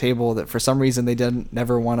champion on the table that for some reason they didn't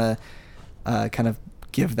never want to kind of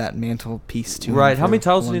give that mantle piece to him. Right. How for many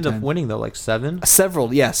titles a did he long end up time. winning though? Like 7? Several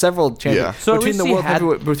champions. Yeah. So at between least the he world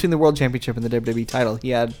had- between the world championship and the WWE title, he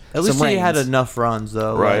had At least some he had reigns. enough runs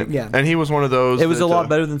though. right. Like, Yeah. And he was one of those. it was that, a lot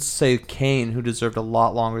better than say Kane, who deserved a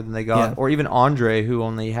lot longer than they got, Yeah. or even Andre, who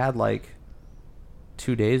only had like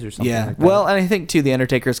 2 days or something. Yeah. Like that. Well, and I think too, the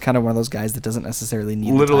Undertaker is kind of one of those guys that doesn't necessarily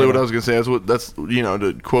need. Literally, the what I title. was gonna say is that's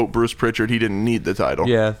to quote Bruce Pritchard, he didn't need the title.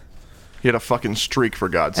 yeah. He had a fucking streak for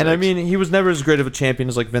God's sake. And I mean, he was never as great of a champion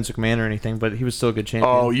as like Vince McMahon or anything, but he was still a good champion.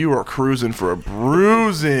 oh, you are cruising for a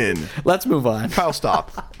bruising. Let's move on. Kyle,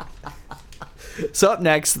 stop. So up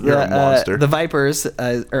next, You're a monster. the Vipers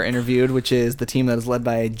are interviewed, which is the team that is led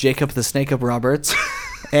by Jacob the Snake Up Roberts,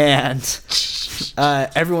 and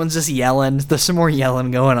everyone's just yelling. There's some more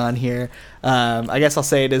yelling going on here. I guess I'll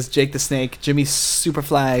say it is Jake the Snake, Jimmy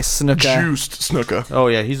Superfly Snuka. Juiced Snuka. Oh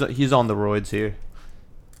yeah, he's on the roids here.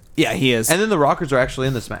 Yeah, he is. And then the Rockers are actually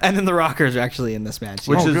in this match, And then the Rockers are actually in this match.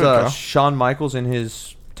 which Oh, is good, Kyle. Shawn Michaels and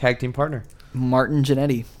his tag team partner. Martin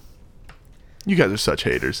Jannetty. You guys are such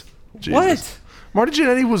haters. Jesus. What? Marty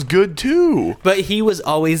Jannetty was good too. But he was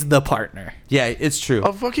always the partner. Yeah, it's true.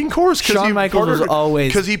 Of fucking course. Shawn Michaels was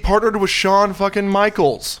always- because he partnered with Shawn fucking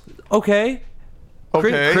Michaels. Okay.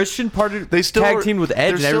 Okay. Christian partnered They still tag are- teamed with Edge, they're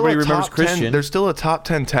and still everybody a remembers top 10 Christian. They're still a top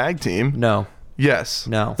 10 tag team. No, Yes.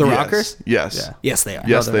 no. The Yes. Rockers? Yes. Yeah. Yes, they are.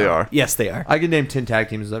 Yes, No, they they're not. are. Yes, they are. I can name 10 tag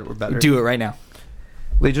teams that were better. Do it right now.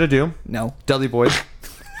 Legion of Doom, No. Dudley Boys,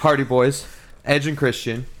 Hardy Boys, Edge and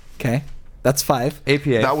Christian, Okay. That's 5.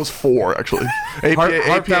 APA, That was 4, actually. APA, Heart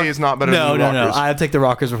APA Found- is not better No, than no, the no. Rockers. I'll take the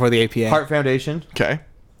Rockers before the APA. Heart Foundation, Okay.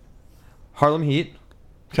 Harlem Heat,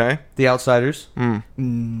 Okay. The Outsiders.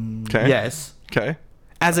 Okay. Yes. Okay.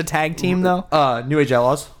 As a tag team, though? New Age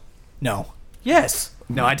Outlaws. No. Yes.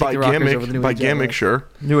 No, I take By the Rockers over the gimmick, New by Age gimmick, Outlaws. sure.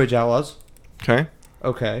 New Age Outlaws. Okay.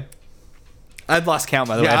 Okay. I've lost count,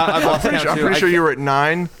 by the Yeah, way. I've lost I'm count too. pretty I sure can't- you were at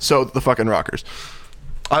 9. So the fucking Rockers.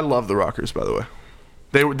 I love the Rockers, by the way.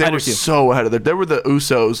 They I do were too. so ahead of They were the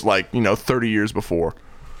Usos, 30 years before.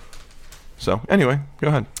 So anyway, go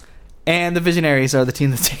ahead. And the Visionaries are the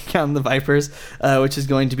team that take on the Vipers, which is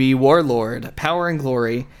going to be Warlord, Power and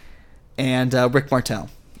Glory, and Rick Martel.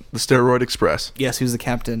 The Steroid Express. Yes, who's the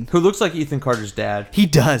captain? Who looks like Ethan Carter's dad. He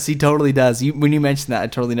does. He totally does. When you mentioned that, I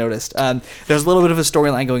totally noticed. There's a little bit of a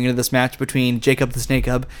storyline going into this match between Jacob the Snake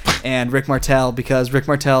Hub and Rick Martel because Rick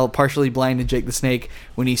Martel partially blinded Jake the Snake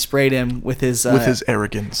when he sprayed him with his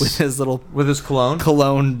Arrogance. with his little With his cologne.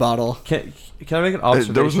 cologne bottle. Can I make an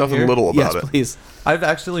observation There was nothing here? little Yes, about it. please. I've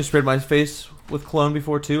accidentally sprayed my face with cologne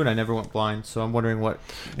before too, and I never went blind. So I'm wondering what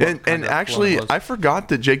And kind of actually, cologne it was. I forgot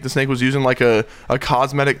that Jake the Snake was using like a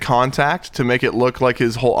cosmetic contact to make it look like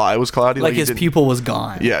his whole eye was cloudy. Like he his didn't- pupil was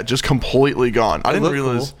gone. Yeah, just completely gone. I didn't looked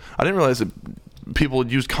realize. cool. I didn't realize that people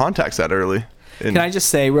would use contacts that early. And Can I just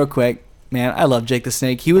say real quick, man, I love Jake the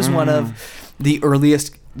Snake. He was one of the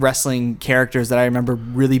earliest wrestling characters that I remember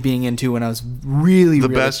really being into when I was really the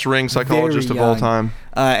best ring psychologist of all time.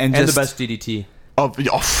 and and just, the best DDT.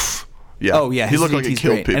 Yeah. Oh yeah, He his looked like he DDT 's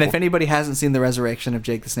killed great. people. And if anybody hasn't seen the Resurrection of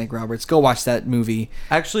Jake the Snake Roberts, go watch that movie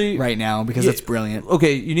Actually, right now because Yeah. it's brilliant.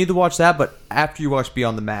 Okay, you need to watch that, but after you watch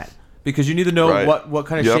Beyond the Mat, because you need to know Right. what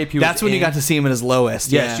kind of Yep. shape he was. That's when you in. got to see him at his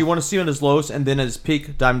lowest. Yes, yeah. you want to see him at his lowest, and then at his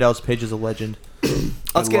peak, Diamond Dallas Page is a legend.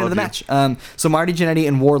 Let's get into the love match. So Marty Jannetty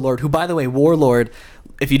and Warlord, who by the way, Warlord,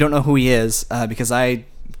 if you don't know who he is, because I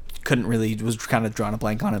couldn't really, was kind of drawing a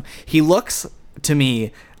blank on him. He looks to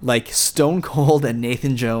me like Stone Cold and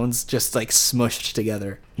Nathan Jones just like smushed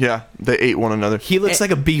together. Yeah, they ate one another. He looks like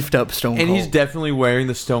a beefed up Stone And Cold. he's definitely wearing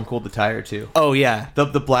the Stone Cold attire too. Oh yeah, The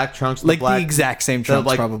black trunks, like black, the exact same the, trunks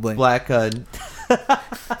like, probably. black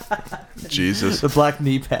Jesus. the black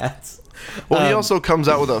knee pads. Well, he also comes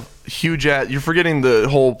out with a huge ass. You're forgetting the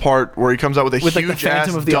whole part where he comes out with a With, like, the huge ass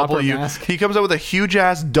Phantom of the Opera W. mask. He comes out with a huge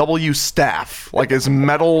ass W staff, like his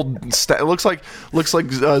metal. It looks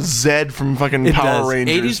like Zed from fucking It Power does.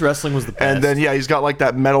 Rangers. 80s wrestling was the best. And then he's got like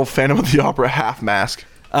that metal Phantom of the Opera half mask.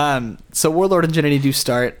 So Warlord and Jannetty do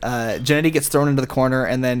start. Jannetty gets thrown into the corner,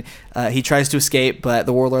 and then he tries to escape, but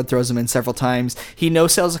the Warlord throws him in several times. He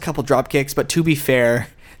no-sells a couple drop kicks, but to be fair,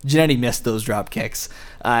 Jannetty missed those drop kicks.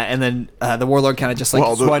 And then the Warlord kind of just like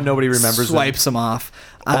Well, why nobody remembers him. swipes him off.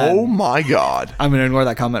 Oh my god. I'm going to ignore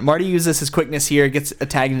that comment. Marty uses his quickness here, gets a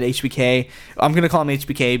tag into HBK. I'm going to call him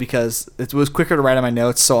HBK because it was quicker to write on my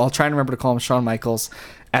notes, so I'll try and remember to call him Shawn Michaels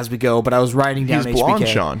as we go, but I was writing down He's HBK. blonde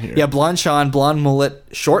Shawn here. Yeah, blonde Shawn, blonde mullet,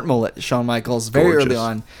 short mullet Shawn Michaels, very Gorgeous. early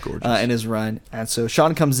on Gorgeous. in his run. And so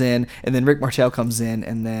Shawn comes in, and then Rick Martel comes in,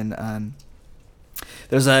 and then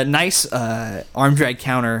there's a nice arm drag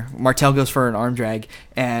counter. Martel goes for an arm drag,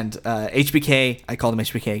 and HBK, I called him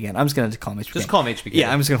HBK again. I'm just going to call him HBK. Just call him HBK.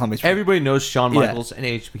 Yeah, I'm just going to call him HBK. Everybody knows Shawn Yeah. Michaels and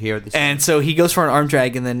HBK are the same. And so he goes for an arm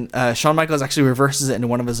drag, and then Shawn Michaels actually reverses it into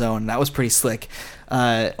one of his own. That was pretty slick.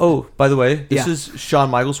 Oh, by the way, this Yeah. is Shawn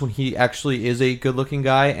Michaels when he actually is a good-looking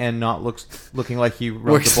guy and not looking like he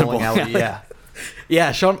runs Works a bowling the alley. bowling Yeah.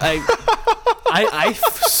 Yeah, Shawn. I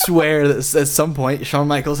swear that at some point Shawn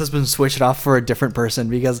Michaels has been switched off for a different person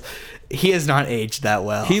because he has not aged that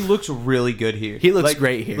well. He looks really good here. He looks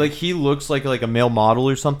great here. Like he looks like a male model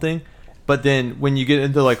or something. But then when you get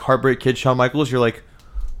into like Heartbreak Kid Shawn Michaels, you're like,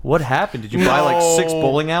 what happened? Did you buy like 6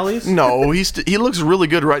 bowling alleys? No, he looks really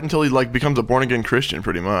good right until he like becomes a born again Christian,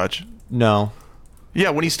 pretty much. No. Yeah,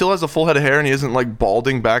 when he still has a full head of hair and he isn't like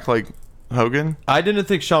balding back like Hogan. I didn't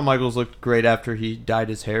think Shawn Michaels looked great after he dyed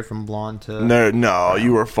his hair from blonde to. No,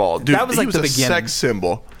 you were false, dude. That was like he was the a beginning. sex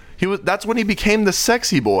symbol. That's when he became the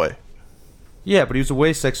sexy boy. Yeah, but he was a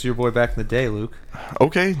way sexier boy back in the day, Luke.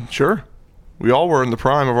 Okay, sure. We all were in the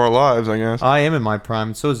prime of our lives, I guess. I am in my prime,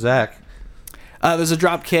 and so is Zach. There's a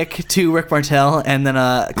drop kick to Rick Martel, and then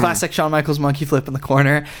a classic Shawn Michaels monkey flip in the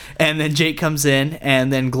corner, and then Jake comes in,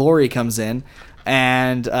 and then Glory comes in.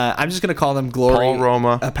 And I'm just going to call them Glory. Paul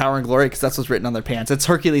Roma. Power and Glory, because that's what's written on their pants. It's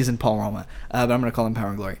Hercules and Paul Roma, but I'm going to call them Power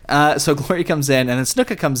and Glory. So Glory comes in, and then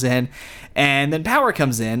Snuka comes in, and then Power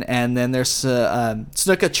comes in, and then there's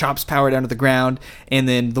Snuka chops Power down to the ground, and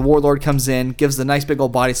then the Warlord comes in, gives the nice big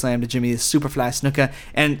old body slam to Jimmy, super fly Snuka.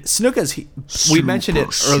 And Snuka's, we mentioned it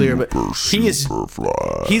earlier, but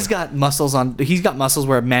he's got muscles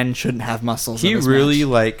where men shouldn't have muscles. He in this really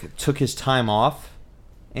match. like took his time off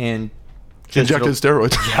and Injected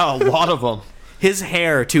steroids. Yeah, a lot of them. His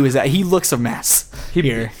hair too is that he looks a mess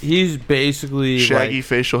here. He's basically Shaggy like,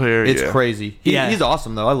 facial hair. it's yeah. crazy. Yeah. He's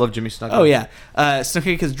awesome though. I love Jimmy Snuka. Oh yeah,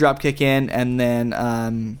 Snuka gets a drop kick in, and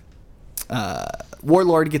then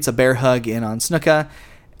Warlord gets a bear hug in on Snuka,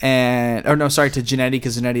 to Jannetty,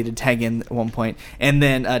 because Jannetty did tag in at one point, and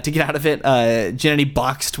then to get out of it, Jannetty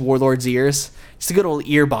boxed Warlord's ears. Just a good old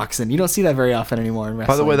ear boxing. You don't see that very often anymore in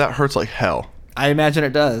wrestling. By the way, that hurts like hell. I imagine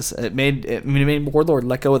it does. It made Warlord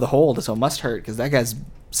let go of the hold, so it must hurt because that guy's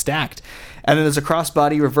stacked. And then there's a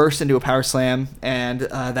crossbody reversed into a power slam, and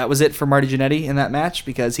that was it for Marty Jannetty in that match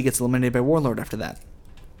because he gets eliminated by Warlord after that.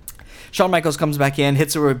 Shawn Michaels comes back in,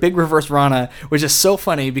 hits a big reverse Rana, which is so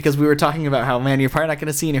funny because we were talking about how, man, you're probably not going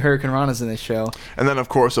to see any Hurricane Ranas in this show. And then, of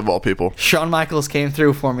course, of all people, Shawn Michaels came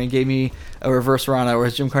through for me and gave me a reverse Rana, or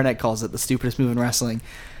as Jim Cornette calls it, the stupidest move in wrestling.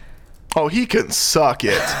 oh, he can suck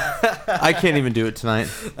it. I can't even do it tonight.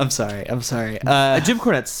 I'm sorry. Jim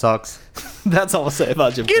Cornette sucks. That's all I'll say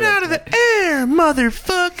about Jim Get Cornette. out of the air,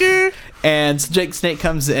 motherfucker. And Jake Snake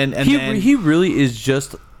comes in, and then He really is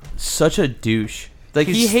just such a douche. Like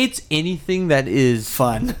he He's- hates anything that is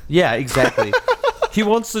fun. Yeah, exactly. He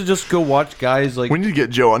wants to just go watch guys like. We need to get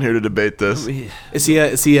Joe on here to debate this. Is he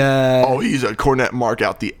a Oh, he's a Cornette mark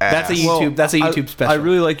out the ass. That's a YouTube. That's a YouTube special. I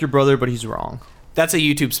really like your brother, but he's wrong. That's a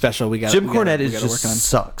YouTube special. Jim Cornette is just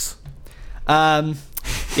sucks.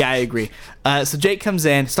 Yeah, I agree. So Jake comes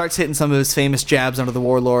in, starts hitting some of his famous jabs onto the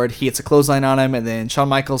Warlord. He hits a clothesline on him, and then Shawn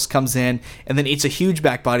Michaels comes in and then eats a huge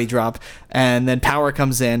back body drop. And then Power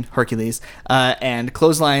comes in, Hercules, and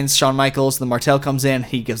clotheslines Shawn Michaels. Then Martel comes in.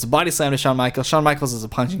 He gives a body slam to Shawn Michaels. Shawn Michaels is a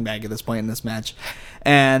punching bag at this point in this match.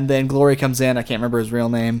 And then Glory comes in. I can't remember his real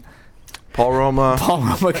name. Paul Roma. Paul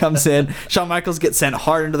Roma comes in. Shawn Michaels gets sent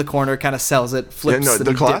hard into the corner, kind of sells it, flips, Yeah, no, and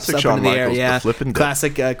the dips classic up Shawn into the air. Michaels, the Yeah, flip and dip.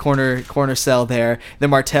 classic corner sell there. Then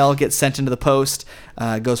Martel gets sent into the post,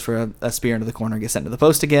 goes for a spear into the corner, gets sent to the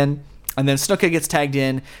post again. And then Snuka gets tagged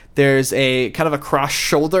in. There's a kind of a cross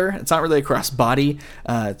shoulder. It's not really a cross body.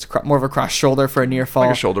 It's more of a cross shoulder for a near fall.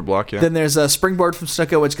 Like a shoulder block, yeah. Then there's a springboard from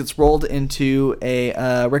Snuka, which gets rolled into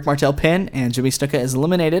a Rick Martel pin, and Jimmy Snuka is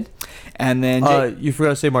eliminated. And then You forgot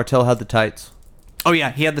to say Martel had the tights. oh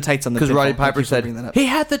yeah, he had the tights on the Because pinfall. Roddy Thank Piper you for said, bringing that up. he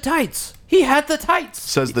had the tights. He had the tights.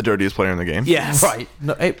 Says the dirtiest player in the game. Yes. Right.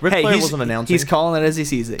 No, hey, Ric Flair wasn't announcing. He's calling it as he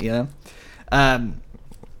sees it, you know.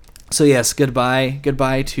 So yes, goodbye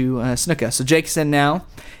to Snuka. So Jake's in now,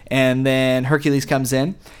 and then Hercules comes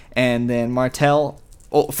in, and then Martel.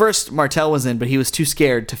 Well, first Martel was in, but he was too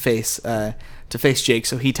scared to face Jake,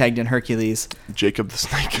 so he tagged in Hercules. Jacob the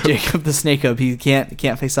Snake. Jacob the Snake Up. He can't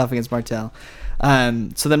face off against Martel.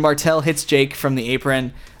 So then Martel hits Jake from the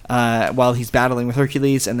apron while he's battling with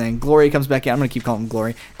Hercules, and then Glory comes back in. I'm going to keep calling him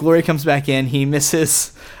Glory. Glory comes back in. He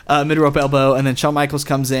misses mid-rope elbow, and then Shawn Michaels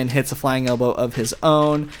comes in, hits a flying elbow of his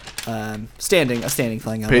own, standing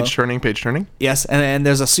flying elbow. Page turning. Yes, and then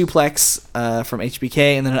there's a suplex from HBK,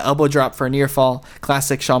 and then an elbow drop for a near fall.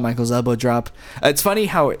 Classic Shawn Michaels elbow drop. It's funny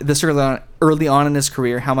how this early on in his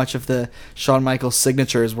career, how much of the Shawn Michaels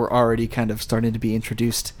signatures were already kind of starting to be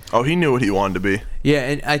introduced. Oh, he knew what he wanted to be. Yeah,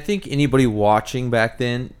 and I think anybody watching back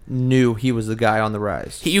then knew he was the guy on the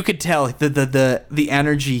rise. You could tell the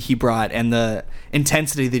energy he brought and the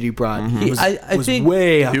intensity that he brought was, I was think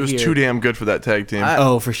way up He was here. too damn good for that tag team.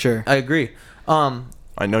 Oh, for sure. I agree.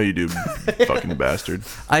 I know you do, fucking bastard.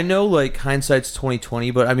 I know, like, hindsight's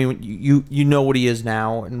 20/20, but I mean, you know what he is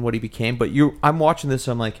now and what he became. But I'm watching this,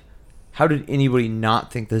 I'm like, how did anybody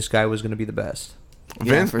not think this guy was going to be the best?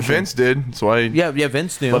 Yeah, for sure. Vince did. That's why Yeah,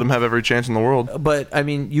 Vince knew. let him have every chance in the world. But I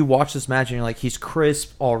mean, you watch this match and you're like, he's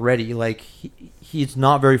crisp already. Like he's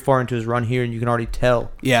not very far into his run here, and you can already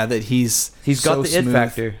tell. Yeah, that he's got so the it smooth.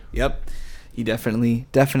 factor. Yep, he definitely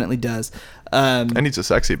does. And he's a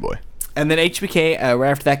sexy boy. And then HBK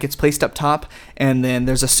right after that gets placed up top, and then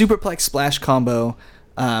there's a superplex splash combo,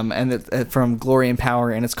 from Glory and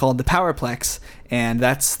Power, and it's called the Powerplex, and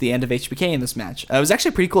that's the end of HBK in this match. It was actually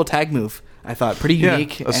a pretty cool tag move. I thought pretty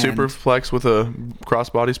unique. A and superplex with a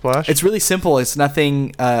crossbody splash. It's really simple. It's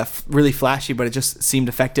nothing really flashy, but it just seemed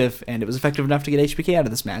effective, and it was effective enough to get HBK out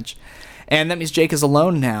of this match. And that means Jake is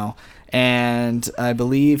alone now, and I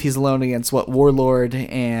believe he's alone against Warlord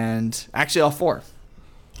and actually all four.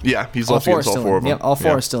 Yeah, he's left against all four of them. Yep, all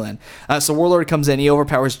four are still in. So Warlord comes in, he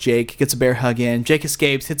overpowers Jake, gets a bear hug in. Jake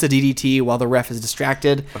escapes, hits a DDT while the ref is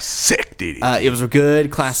distracted. A sick DDT. It was a good,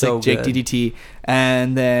 classic So Jake good. DDT.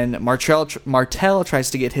 And then Martel tries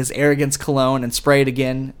to get his arrogance cologne and spray it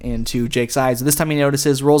again into Jake's eyes. This time he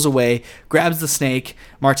notices, rolls away, grabs the snake.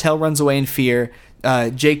 Martel runs away in fear.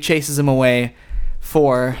 Jake chases him away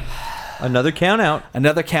for Another count out.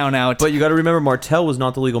 another count out. But you got to remember, Martel was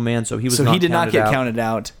not the legal man, so he was. So not he did not counted get out. counted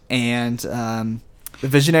out, and the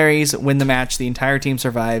Visionaries win the match. The entire team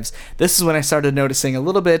survives. This is when I started noticing a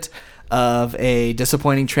little bit of a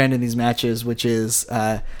disappointing trend in these matches, which is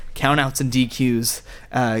countouts and DQs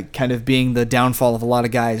kind of being the downfall of a lot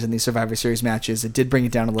of guys in these Survivor Series matches. It did bring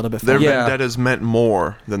it down a little bit. Their Yeah. vendettas meant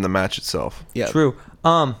more than the match itself. Yeah. True.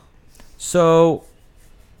 So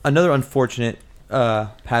another unfortunate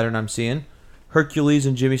pattern I'm seeing: Hercules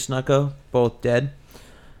and Jimmy Snuka both dead.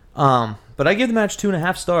 But I give the match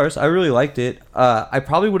 2.5 stars. I really liked it. I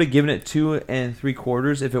probably would have given it 2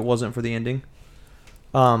 3/4 if it wasn't for the ending.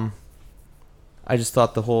 I just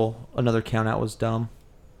thought the whole another count out was dumb,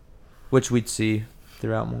 which we'd see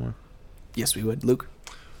throughout more. Yes, we would. Luke?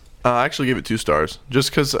 I actually give it 2 stars.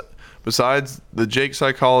 Just because, besides the Jake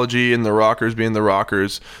psychology and the Rockers being the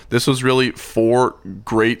Rockers, this was really 4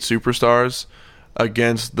 great superstars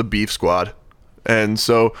against the Beef Squad. And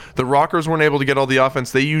so the Rockers weren't able to get all the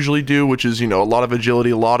offense they usually do, which is, a lot of agility,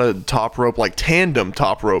 a lot of top rope, like tandem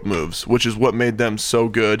top rope moves, which is what made them so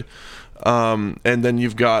good. And then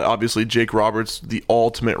you've got, obviously, Jake Roberts, the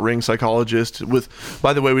ultimate ring psychologist, with,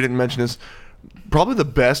 by the way, we didn't mention this, probably the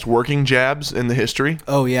best working jabs in the history.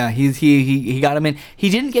 Oh, yeah. He got him in. He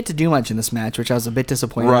didn't get to do much in this match, which I was a bit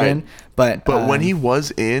disappointed Right. in. But when he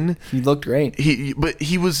was in, he looked great. he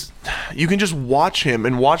was, you can just watch him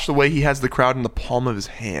and watch the way he has the crowd in the palm of his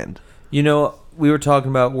hand. You know, we were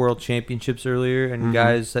talking about world championships earlier and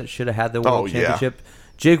guys that should have had the world Oh, yeah. championship.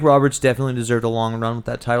 Jake Roberts definitely deserved a long run with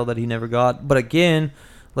that title that he never got. But again,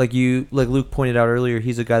 like Luke pointed out earlier,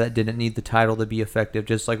 he's a guy that didn't need the title to be effective,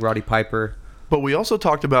 just like Roddy Piper. But we also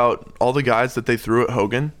talked about all the guys that they threw at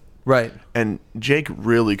Hogan, Right. and Jake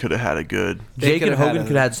really could have had a good. They Jake and could've had Hogan a-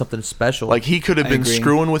 could have had something special. Like, he could have I been agree.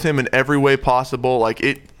 screwing with him in every way possible. Like,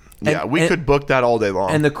 it. Yeah, we could book that all day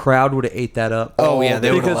long. and the crowd would have ate that up. Oh, yeah,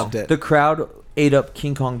 they would've Because loved it. The crowd ate up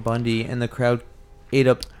King Kong Bundy, and the crowd ate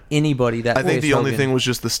up anybody that I think faced the only Hogan. thing was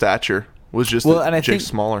just the stature. Was just Well, that and I Jake's think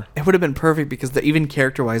smaller. it would have been perfect because even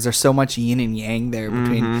character-wise, there's so much yin and yang there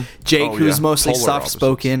between Jake, Oh, who's yeah. mostly Polar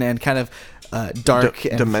soft-spoken and kind of dark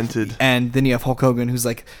and demented. and then you have Hulk Hogan, who's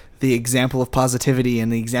like the example of positivity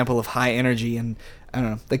and the example of high energy. And I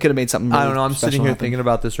don't know, they could have made something. Really I don't know. I'm special sitting here happen. thinking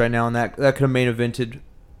about this right now, and that could have main evented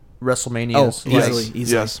WrestleMania. Oh, Yes, easily.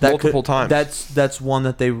 yes, That multiple could- times. That's one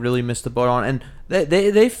that they really missed the boat on, and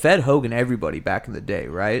they fed Hogan everybody back in the day,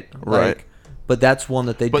 right? Right. But that's one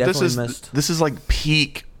that they But definitely missed. this is like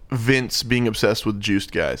peak Vince being obsessed with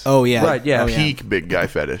juiced guys. Oh yeah, Right, yeah. Oh, Peak big guy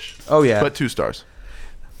fetish. Oh yeah. But 2 stars.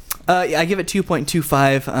 Yeah, I give it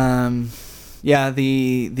 2.25. Yeah,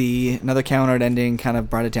 the another countered ending kind of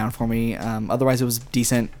brought it down for me. Otherwise, it was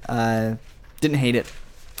decent. Didn't hate it.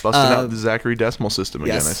 Busting out the Zachary Decimal System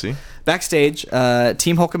again, yes. I see. Backstage,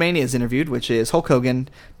 Team Hulkamania is interviewed, which is Hulk Hogan,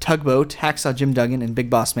 Tugboat, Hacksaw Jim Duggan, and Big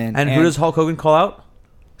Boss Man. and who does Hulk Hogan call out?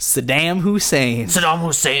 Saddam Hussein. Saddam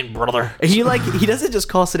Hussein, brother. He doesn't just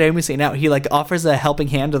call Saddam Hussein out. He offers a helping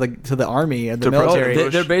hand to the army and the To President military.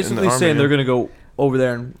 Bush. They're in basically the army, saying yeah. they're gonna go over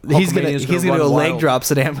there and He's gonna Hulkamania's go run leg wild. drop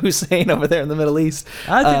Saddam Hussein over there in the Middle East.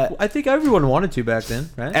 I think everyone wanted to back then,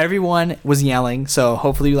 right? Everyone was yelling, so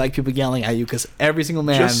hopefully you like people yelling at you because every single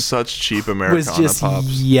man Just such cheap Americana was just pops.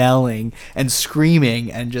 yelling and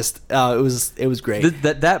screaming and just it was great.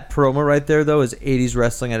 That promo right there though is 80s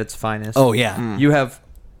wrestling at its finest. Oh yeah, You have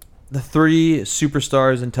the 3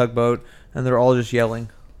 superstars in Tugboat, and they're all just yelling.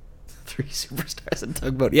 3 superstars in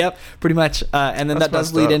Tugboat. Yep, pretty much. And then That's that does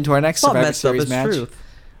messed lead up. into our next It's not Survivor messed up, Series it's match.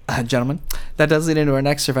 truth. Gentlemen, that does lead into our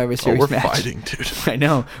next Survivor Oh, Series we're match. fighting, dude. I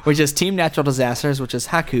know, which is Team Natural Disasters, which is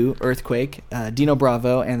Haku, Earthquake, Dino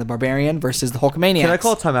Bravo, and the Barbarian versus the Hulkamaniacs. Can I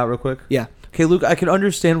call a timeout real quick? Yeah. Okay, Luke, I can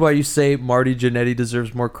understand why you say Marty Jannetty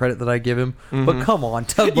deserves more credit than I give him, but come on,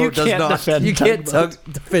 Tugboat You does can't not. defend You can't Tugboat.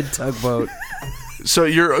 defend Tugboat. So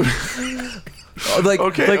you're. Like,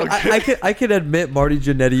 Okay, like okay. I can admit Marty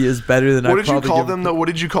Jannetty is better than I What did you probably call give them though? What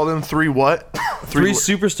did you call them? 3 what? 3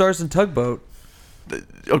 superstars in Tugboat.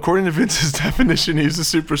 According to Vince's definition, he's a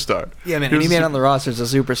superstar. Yeah, man. He was Any a man on the roster is a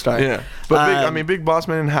superstar. Yeah, but Um, Big Boss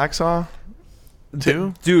Man and Hacksaw,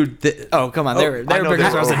 too. Dude, Oh, come on. They were I bigger know they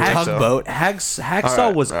stars were than over, so- Tugboat.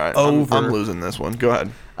 Hacksaw was All right, over. I'm losing this one. Go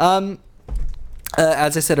ahead.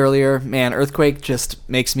 As I said earlier, man, Earthquake just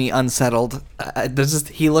makes me unsettled.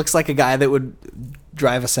 He looks like a guy that would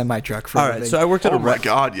drive a semi truck for. All a right, living. so I worked at Oh a my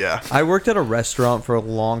God, yeah. I worked at a restaurant for a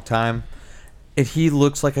long time, and he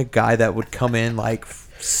looks like a guy that would come in like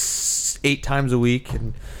 8 times a week,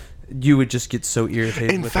 and you would just get so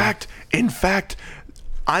irritated. In with fact,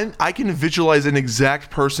 I can visualize an exact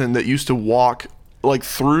person that used to walk like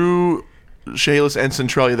through Sheamus and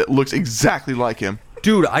Centralia that looks exactly like him. him.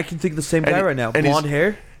 Dude, I can think of the same guy And- right now. and he's- Blonde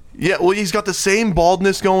hair. Yeah, well, he's got the same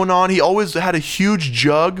baldness going on. He always had a huge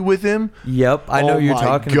jug with him. Yep, I know Oh who you're my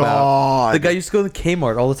talking about. God. The guy used to go to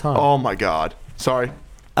Kmart all the time. Oh my God. Sorry.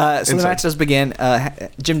 So the Inside. match does begin.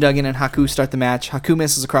 Jim Duggan and Haku start the match. Haku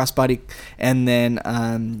misses a crossbody and then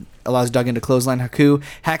allows Duggan to clothesline Haku.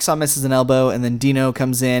 Hacksaw misses an elbow, and then Dino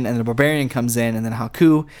comes in, and the Barbarian comes in, and then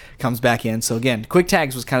Haku comes back in. So again, quick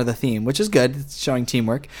tags was kind of the theme, which is good. It's showing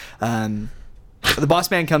teamwork. The Boss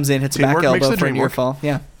Man comes in, hits a back Teamwork makes elbow the for a dream near work. fall.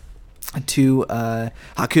 Yeah. To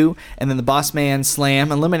Haku, and then the Boss Man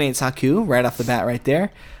slam eliminates Haku right off the bat right there.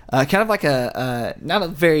 Kind of like a not a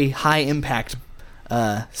very high impact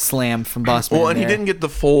slam from Boss Man. Well, and he there. didn't get the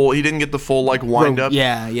full like wind up.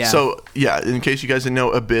 Yeah, yeah. So yeah, in case you guys didn't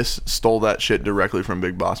know, Abyss stole that shit directly from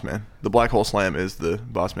Big Boss Man. The Black Hole Slam is the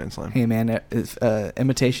Boss Man Slam. Hey man,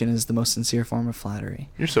 imitation is the most sincere form of flattery.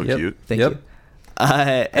 You're so Yep. cute. Thank Yep. you.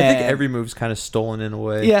 I think every move's kind of stolen in a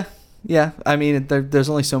way. Yeah. I mean, there's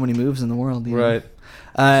only so many moves in the world. You know? Right.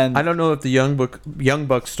 I don't know if the Young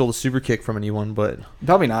Bucks stole the super kick from anyone, but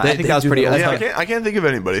Probably not. I think that was do pretty. the- I Yeah, think- I can't think of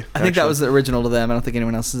anybody. I think that actually. was the original to them. I don't think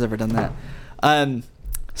anyone else has ever done that.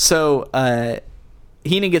 So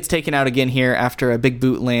Heenan gets taken out again here after a big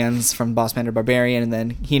boot lands from Bossman to Barbarian, and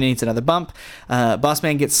then Heenan eats another bump.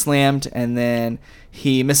 Bossman gets slammed, and then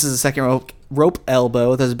he misses a second rope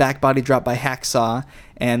elbow. There's a back body drop by Hacksaw,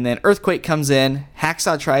 and then Earthquake comes in.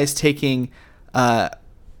 Hacksaw tries tackling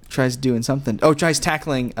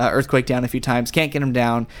Earthquake down a few times. Can't get him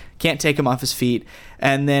down. Can't take him off his feet.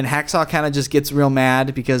 And then Hacksaw kind of just gets real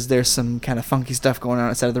mad because there's some kind of funky stuff going on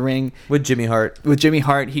outside of the ring. with Jimmy Hart. With Jimmy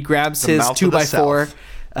Hart, he grabs The his mouth of the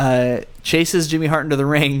 2x4, chases Jimmy Hart into the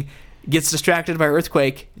ring, gets distracted by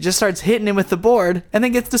Earthquake, just starts hitting him with the board, and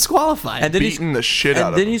then gets disqualified. And then beating the shit out and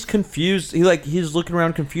of then him. he's confused. He's looking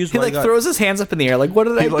around confused. he while like got- throws his hands up in the air, like, what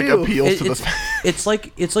did He I like do? appeals to it's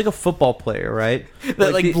like a football player, right?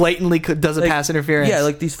 That like the- blatantly does a like- pass interference. Yeah,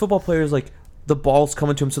 like these football players, like the ball's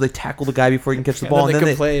coming to him, so they tackle the guy before he can catch the And ball, then and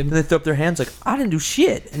they then complain. they throw up their hands like, I didn't do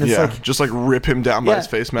shit. And it's Yeah, like, just like rip him down by his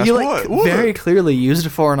face mask. You like What? very clearly used a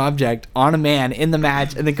foreign object on a man in the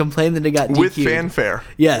match and then complained that he got DQ'd. With fanfare.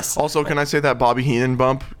 Yes. Also, can I say that Bobby Heenan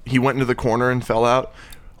bump? He went into the corner and fell out.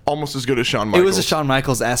 Almost as good as Shawn Michaels. It was a Shawn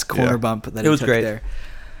Michaels-esque corner Yeah. bump that It he was took great. there.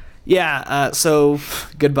 Yeah, so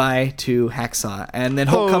goodbye to Hacksaw. And then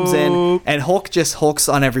Hulk comes in, Hulk. and Hulk just hulks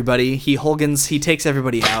on everybody. He takes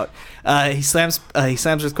everybody out. He slams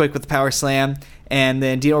Earthquake with the power slam, and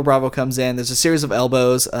then Dino Bravo comes in. There's a series of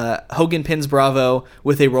elbows. Hogan pins Bravo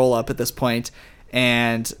with a roll-up at this point,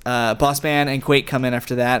 and Boss Man and Quake come in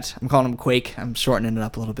after that. I'm calling him Quake. I'm shortening it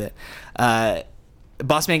up a little bit.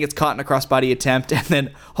 Boss Man gets caught in a crossbody attempt, and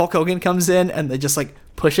then Hulk Hogan comes in and they just like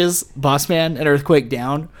pushes Boss Man and Earthquake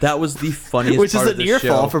down, that was the funniest which is part a of this near show.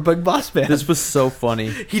 fall for Big Boss Man. This was so funny.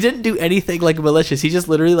 He didn't do anything like malicious. He just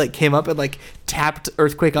literally like came up and like tapped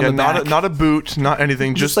Earthquake on Yeah, the back. not a boot, not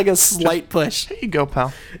anything. just like a slight push. Here you go,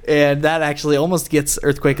 pal. And that actually almost gets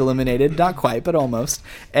Earthquake eliminated. Not quite, but almost.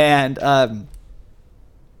 And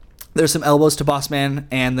there's some elbows to Boss Man,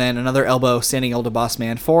 and then another standing elbow to Boss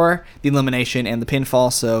Man for the elimination and the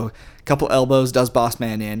pinfall. So a couple elbows does Boss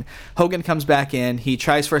Man in. Hogan comes back in. He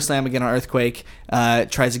tries for a slam again on Earthquake.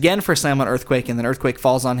 Tries again for a slam on Earthquake, and then Earthquake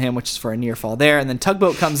falls on him, which is for a near fall there. And then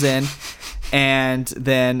Tugboat comes in, and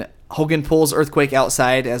then Hogan pulls Earthquake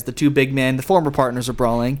outside as the two big men, the former partners, are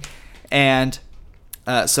brawling. And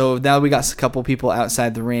so now we got a couple people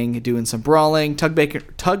outside the ring doing some brawling.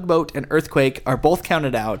 Tugboat and Earthquake are both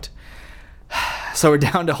counted out. So we're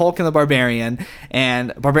down to Hulk and the Barbarian,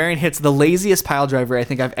 and Barbarian hits the laziest pile driver I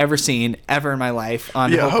think I've ever seen in my life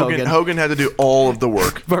on Yeah, Hulk Hogan. Hogan had to do all of the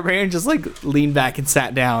work. Barbarian just like leaned back and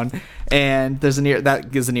sat down, and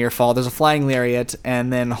that gives a near fall. There's a flying lariat,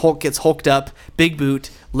 and then Hulk gets hulked up, big boot,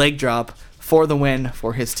 leg drop for the win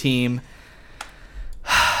for his team.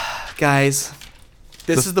 Guys,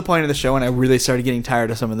 this is the point of the show when I really started getting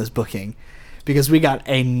tired of some of this booking, because we got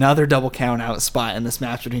another double count out spot in this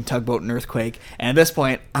match between Tugboat and Earthquake, and at this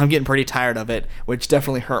point I'm getting pretty tired of it, which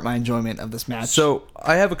definitely hurt my enjoyment of this match. So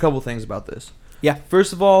I have a couple things about this. yeah,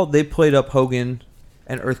 First of all, they played up Hogan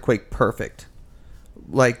and Earthquake perfect.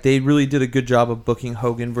 Like, they really did a good job of booking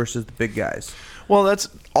Hogan versus the big guys. Well, that's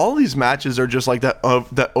all these matches are just like that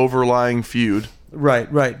overlying feud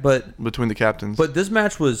Right. But between the captains. this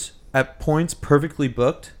match was at points perfectly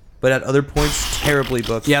booked, but at other points terribly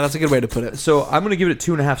booked. yeah, that's a good way to put it. So I'm going to give it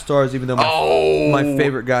 2.5 stars, even though my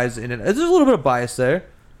favorite guy's in it. There's a little bit of bias there.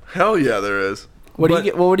 Hell yeah, there is. What do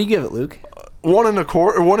you give it, Luke? 1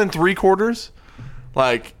 3/4.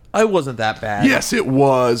 Like, I wasn't that bad. yes, it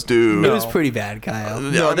was, dude. It was pretty bad, Kyle.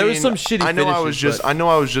 No, there was some shitty I know I was finishes, just I know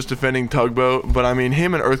I was just defending Tugboat, but I mean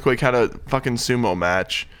him and Earthquake had a fucking sumo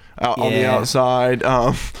match out on the Yeah. outside.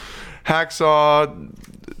 Hacksaw,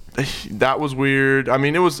 that was weird. I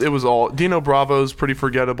mean, it was all Dino Bravo's pretty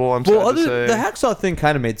forgettable. I'm sad to say. the hacksaw thing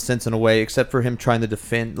kind of made sense in a way, except for him trying to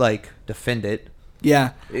defend it.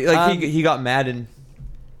 Yeah. Like he got mad, and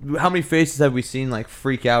how many faces have we seen like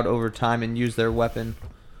freak out over time and use their weapon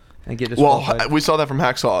and get disqualified? Well, we saw that from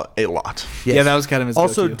Hacksaw a lot. Yes. Yeah, that was kind of his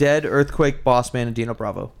also go-to. Dead, Earthquake, Boss Man, and Dino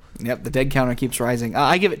Bravo. Yep, the dead counter keeps rising.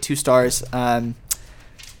 I give it 2 stars.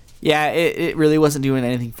 Yeah, it really wasn't doing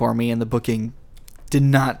anything for me, and the booking did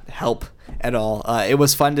not help at all. It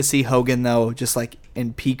was fun to see Hogan, though, just like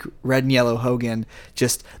in peak red and yellow Hogan,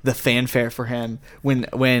 just the fanfare for him.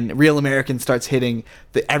 When Real American starts hitting,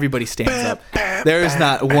 everybody stands up. There is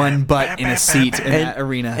not one butt in a seat in that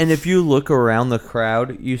arena. And if you look around the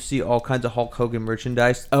crowd, you see all kinds of Hulk Hogan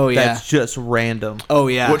merchandise. Oh, yeah. That's just random. Oh,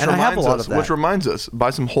 yeah. Which And I have a reminds lot us. of that. Which reminds us, buy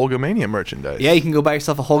some Hulkamania merchandise. Yeah, you can go buy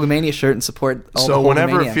yourself a Hulkamania shirt and support all So the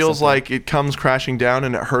whenever it Hulkamaniacs feels out there. like it comes crashing down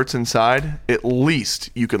and it hurts inside, at least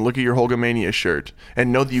you can look at your Hulkamania shirt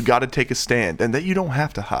and know that you got to take a stand and that you don't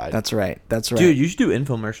have to hide. That's right. That's right. Dude, you should do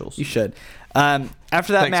infomercials. You should.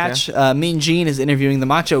 After that Thanks, match, Mean Gene is interviewing the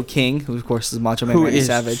Macho King, who of course is Macho Man Randy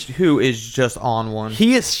Savage. Who is just on one.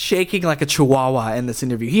 He is shaking like a chihuahua in this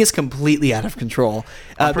interview. He is completely out of control.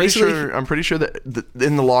 I'm pretty sure that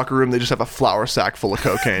in the locker room they just have a flour sack full of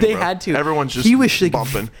cocaine. They bro. had to. Everyone's just he was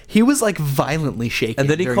bumping. He was like violently shaking. And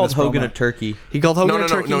then he during called this Hogan promo. a turkey. He called Hogan No, a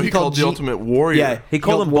turkey. he called the Gene- Ultimate Warrior. Yeah, He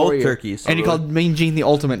called them both Warrior. turkeys. and he called Mean Gene the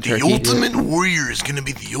Ultimate Turkey. Warrior is gonna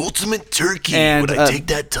be the ultimate turkey And,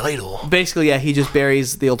 that title. Basically, yeah, he just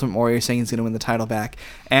buries the Ultimate Warrior, saying he's going to win the title back,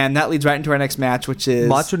 and that leads right into our next match, which is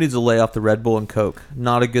Macho needs to lay off the Red Bull and Coke.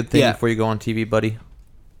 Not a good thing Yeah. before you go on TV, buddy.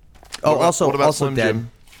 What about Slim dead.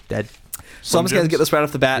 Jim? Dead. So I'm just going to Jim's? get this right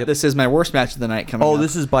off the bat. Yep. This is my worst match of the night coming up. Oh,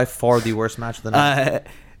 this is by far the worst match of the night.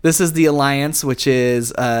 This is the Alliance, which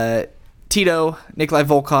is Tito, Nikolai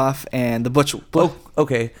Volkov, and the Butch. Oh,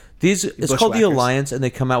 okay. It's called the Bushwhackers. Alliance, and they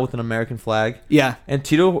come out with an American flag. Yeah. And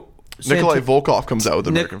Tito Nikolai Volkov comes out with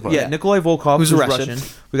the American flag. Yeah, Nikolai Volkov, Who's who's Russian. Russian.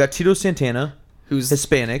 We got Tito Santana, who's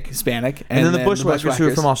Hispanic. and then the Bushwhackers, who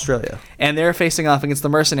are from Australia. And they're facing off against the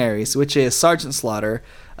Mercenaries, which is Sergeant Slaughter,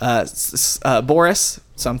 Boris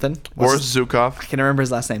something. Boris Zukov. I can remember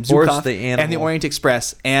his last name. Boris Zukov, the Animal. and the Orient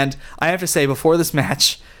Express. And I have to say, before this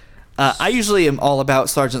match, I usually am all about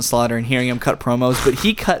Sergeant Slaughter and hearing him cut promos, but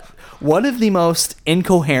he cut one of the most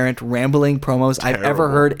incoherent, rambling promos I've ever Terrible.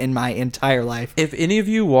 heard in my entire life. If any of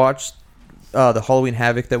you watched the Halloween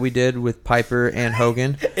Havoc that we did with Piper and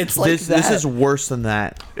Hogan, It's like this that. is worse than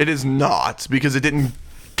that. It is not, because it didn't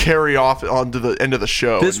carry off onto the end of the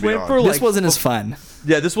show. This and went beyond. for This like wasn't as fun.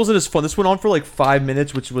 Yeah, this wasn't as fun. This went on for like 5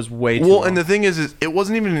 minutes, which was way too Well, long. and the thing is it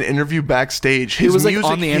wasn't even an interview backstage. His was, like,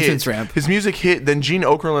 music on the hit. entrance ramp. His music hit, then Gene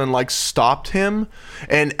Okerlund like stopped him,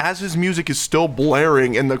 and as his music is still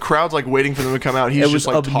blaring, and the crowd's like waiting for them to come out, he's it was just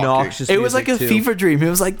like obnoxious. It was like a music, too. fever dream. It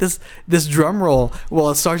was like this drum roll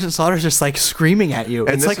while Sergeant Slaughter's just like screaming at you.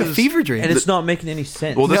 And It's this like a is- fever dream. and it's not making any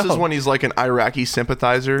sense. Well, this No. is when he's like an Iraqi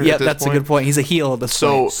sympathizer. yeah, at this that's point. a good point. He's a heel at this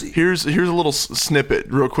So point. here's a little snippet,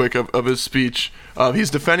 real quick, of his speech. He's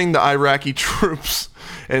defending the Iraqi troops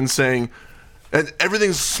and saying, and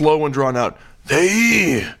everything's slow and drawn out.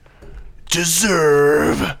 They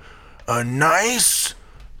deserve a nice,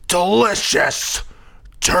 delicious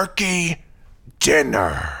turkey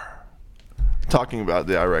dinner. Talking about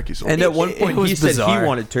the Iraqi soldiers. and at one it point, was he said bizarre. he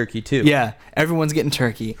wanted turkey too. Yeah, everyone's getting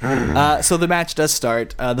turkey. So the match does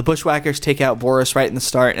start. The Bushwhackers take out Boris right in the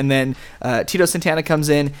start, and then Tito Santana comes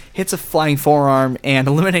in, hits a flying forearm, and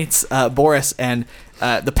eliminates Boris and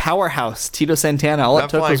the powerhouse Tito Santana. All it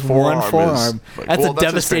took was one forearm. That's a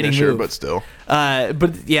devastating finisher, move. but still.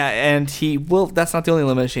 But yeah, and that's not the only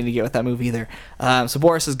elimination you get with that move either. So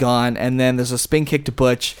Boris is gone, and then there's a spin kick to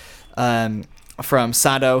Butch. From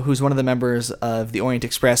Sato, who's one of the members of the Orient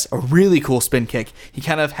Express, a really cool spin kick. He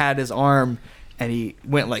kind of had his arm, and he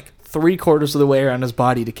went like 3/4 of the way around his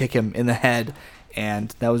body to kick him in the head,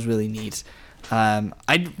 and that was really neat.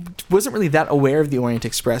 I wasn't really that aware of the Orient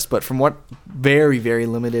Express, but from what very, very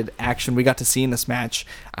limited action we got to see in this match,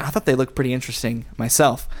 I thought they looked pretty interesting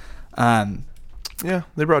myself. Yeah,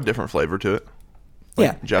 they brought a different flavor to it.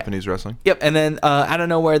 Yeah. Japanese wrestling. Yep, and then out of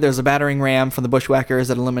nowhere, there's a battering ram from the Bushwhackers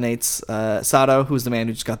that eliminates Sato, who's the man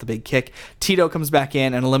who just got the big kick. Tito comes back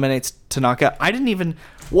in and eliminates Tanaka.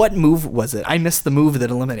 What move was it? I missed the move that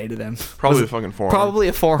eliminated him. Probably Was a it- fucking forearm. Probably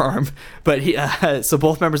a forearm. But so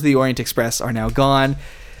both members of the Orient Express are now gone.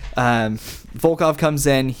 Volkov comes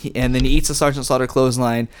in, and then he eats a Sergeant Slaughter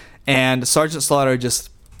clothesline, and Sergeant Slaughter just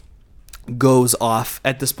goes off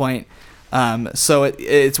at this point. So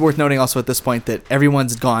it's worth noting also at this point that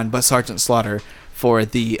everyone's gone but Sergeant Slaughter for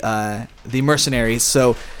the Mercenaries.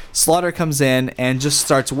 So Slaughter comes in and just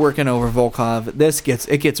starts working over Volkov.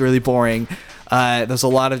 It gets really boring. There's a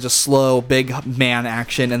lot of just slow big man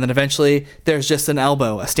action, and then eventually there's just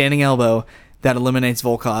a standing elbow that eliminates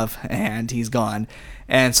Volkov, and he's gone.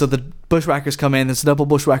 And so the Bushwhackers come in. There's a double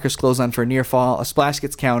Bushwhackers clothesline for a near fall. A splash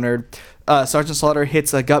gets countered. Sergeant Slaughter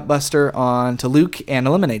hits a gutbuster onto Luke and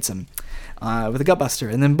eliminates him with a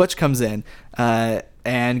gutbuster. And then Butch comes in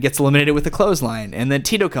and gets eliminated with a clothesline. And then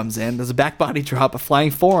Tito comes in. There's a back body drop, a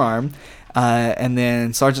flying forearm. And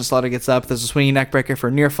then Sergeant Slaughter gets up. There's a swinging neck breaker for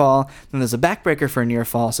a near fall. Then there's a back breaker for a near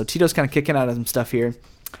fall. So Tito's kind of kicking out of some stuff here.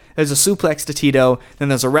 There's a suplex to Tito. Then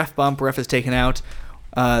there's a ref bump. Ref is taken out.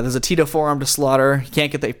 There's a Tito forearm to Slaughter. He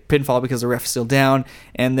can't get the pinfall because the ref's still down.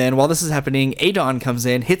 And then while this is happening, Adon comes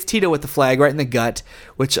in, hits Tito with the flag right in the gut,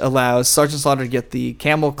 which allows Sergeant Slaughter to get the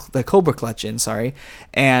Cobra clutch in.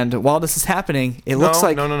 And while this is happening, it looks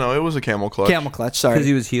like No. It was a camel clutch. camel clutch. Sorry, because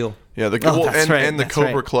he was heel. Yeah, that's right, and the that's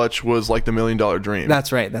Cobra right. clutch was like the $1 million dream.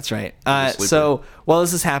 That's right. The sleeper. So while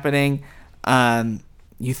this is happening,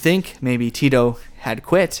 you think maybe Tito had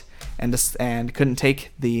quit and couldn't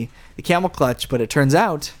take the camel clutch, but it turns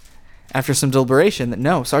out, after some deliberation, that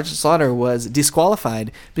no, Sergeant Slaughter was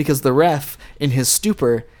disqualified because the ref, in his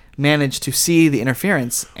stupor, managed to see the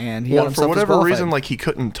interference, and he got Well, himself for whatever disqualified. reason, like he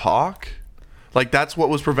couldn't talk. Like that's what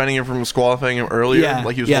was preventing him from disqualifying him earlier. Yeah,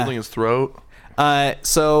 Like he was yeah. holding his throat.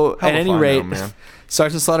 So Hell at if any I know, rate, man.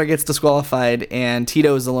 Sergeant Slaughter gets disqualified, and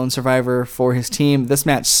Tito is the lone survivor for his team. This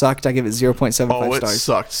match sucked. I give it 0.75 Oh, it stars.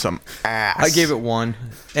 sucked some ass. I gave it 1,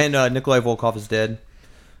 and Nikolai Volkov is dead,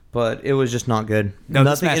 but it was just not good. No,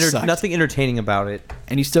 this match sucked. Nothing entertaining about it.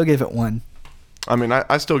 And you still gave it 1. I mean,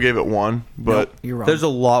 I still gave it 1, but Nope, you're wrong. There's a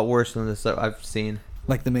lot worse than this that I've seen.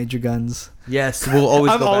 like the Major Guns. Yes, we'll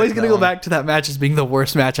always. I'm always going to go back to that match as being the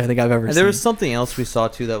worst match I think I've ever And seen. there was something else we saw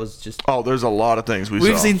too that was just Oh, there's a lot of things We've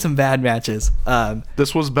saw. seen some bad matches.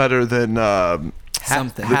 This was better than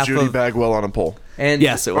Something. the half Judy of- Bagwell on a pole. and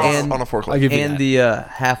Yes, it was. and, on a forklift. I'll give you and that.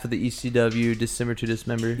 the half of the ECW Dismember to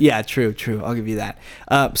Dismember. Yeah, true. I'll give you that.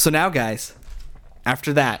 So now, guys,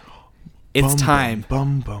 after that, it's Bum, time.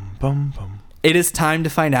 Bum bum bum bum. It is time to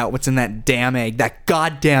find out what's in that damn egg, that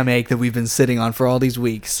goddamn egg that we've been sitting on for all these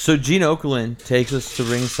weeks. So Gene Okerlund takes us to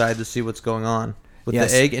ringside to see what's going on with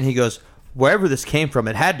Yes. the egg, and he goes, "Wherever this came from,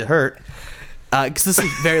 it had to hurt." Because this is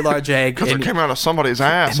a very large egg. Because it and- came out of somebody's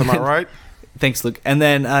ass. Am I right? Thanks, Luke. And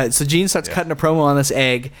then, so Gene starts cutting a promo on this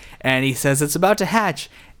egg, and he says it's about to hatch.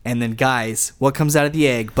 And then, guys, what comes out of the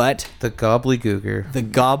egg but The gobbledygooker. the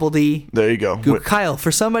gobbledy There you go. gook. Kyle,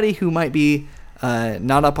 for somebody who might be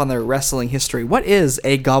not up on their wrestling history, what is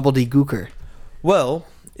a gobbledygooker? Well,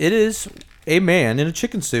 it is a man in a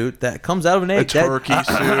chicken suit that comes out of an A egg. turkey suit.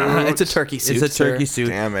 It's a turkey suit. It's a turkey sir. suit.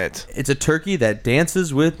 Damn it. It's a turkey that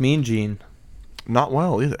dances with Mean Gene, Not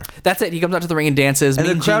well either. That's it. He comes out to the ring and dances. and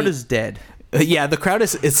Mean the crowd Gene- is dead. Yeah, the crowd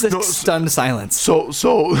is. It's No, stunned silence. So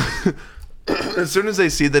as soon as they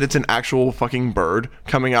see that it's an actual fucking bird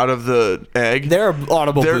coming out of the egg, There are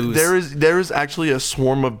audible boos. there is actually a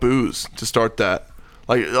swarm of boos to start that.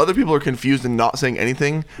 Like other people are confused and not saying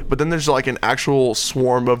anything, but then there's like an actual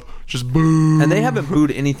swarm of just boo. And they haven't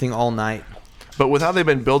booed anything all night. But with how they've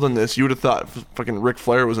been building this, you would have thought fucking Ric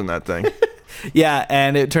Flair was in that thing. Yeah,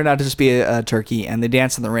 and it turned out to just be a turkey, and they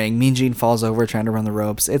dance in the ring. Mean Gene falls over trying to run the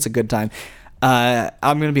ropes. It's a good time.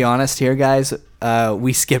 I'm gonna be honest here, guys.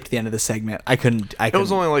 We skipped the end of the segment. I couldn't. It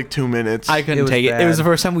was only like 2 minutes. I couldn't It was take it. It bad. was the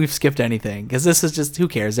first time we've skipped anything because this is just who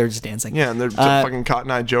cares? They're just dancing. Yeah, and they're fucking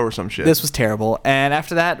Cotton Eye Joe or some shit. This was terrible. And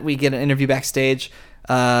after that, we get an interview backstage.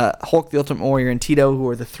 Hulk, the Ultimate Warrior, and Tito, who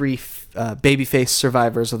are the three babyface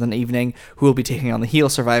survivors of the evening, who will be taking on the heel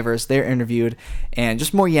survivors. They're interviewed, and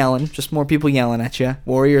just more yelling, just more people yelling at you.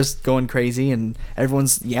 Warriors going crazy, and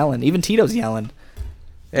everyone's yelling. Even Tito's yelling.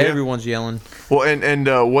 Everyone's yelling. Well, and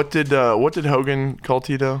what did Hogan call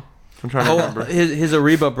Tito? I'm trying to Oh, remember. his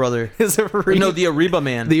Ariba brother. Is there a No, the Ariba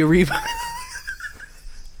man. the Ariba.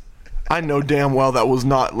 I know damn well that was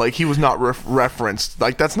not like he was not referenced.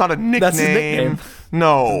 Like that's not a nickname. That's his nickname.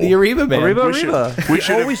 No, The Ariba man. Ariba, We should- Ariba. we We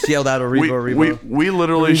should have- always yelled out Ariba, Ariba. we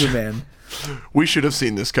literally Ariba man. we should have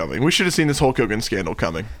seen this coming. We should have seen this Hulk Hogan scandal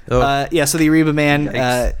coming. Oh, Yeah, so the Ariba man,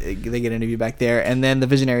 Yikes. they get interviewed back there, and then the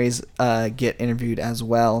Visionaries get interviewed as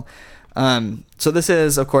well. So this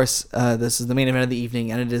is, of course, this is the main event of the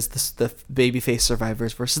evening, and it is the babyface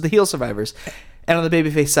survivors versus the heel survivors. And on the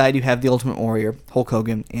babyface side, you have the Ultimate Warrior, Hulk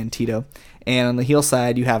Hogan, and Tito. And on the heel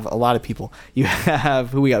side, you have a lot of people. You have,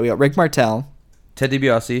 who we got? We got Rick Martel, Ted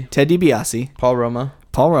DiBiase, Ted DiBiase, Paul Roma,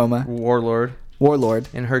 Paul Roma, Warlord, Warlord,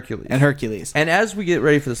 and Hercules. and Hercules. And as we get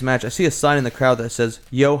ready for this match, I see a sign in the crowd that says,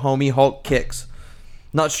 "Yo, homie, Hulk kicks."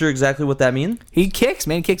 Not sure exactly what that means. He kicks,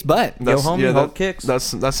 man, he kicks butt. Homie, Hulk kicks. That's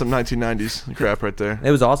some 1990s crap right there. It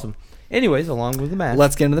was awesome. Anyways, along with the match.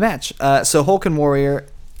 Let's get into the match. So Hulk and Warrior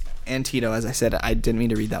and Tito, as I said, I didn't mean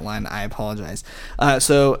to read that line. I apologize.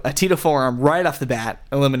 So a Tito forearm right off the bat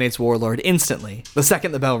eliminates Warlord instantly. The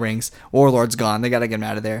second the bell rings, Warlord's gone. They got to get him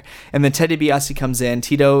out of there. And then Ted DiBiase comes in.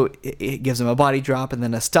 Tito it gives him a body drop and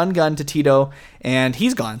then a stun gun to Tito, and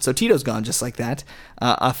he's gone. So Tito's gone just like that.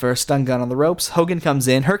 For a stun gun on the ropes, Hogan comes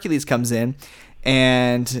in. Hercules comes in.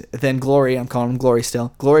 And then Glory, I'm calling him Glory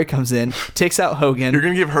still. Glory comes in, takes out Hogan. You're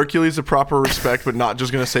gonna give Hercules a proper respect, but not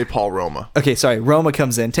just gonna say Paul Roma. Okay, sorry. Roma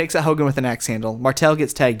comes in, takes out Hogan with an axe handle. Martel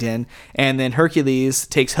gets tagged in, and then Hercules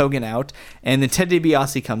takes Hogan out. And then Ted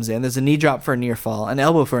DiBiase comes in. There's a knee drop for a near fall, an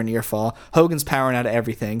elbow for a near fall. Hogan's powering out of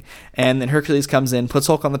everything. And then Hercules comes in, puts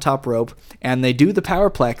Hulk on the top rope, and they do the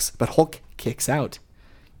powerplex, but Hulk kicks out.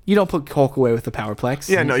 You don't put Hulk away with the powerplex.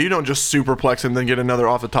 Yeah, no, you don't just superplex him then get another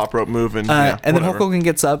off the top rope move and And then Hulk whatever. Hogan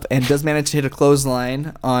gets up and does manage to hit a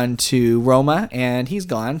clothesline onto Roma, and he's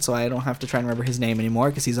gone, so I don't have to try and remember his name anymore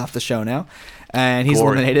because he's off the show now. And he's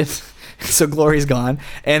Glory. eliminated. So Glory's gone.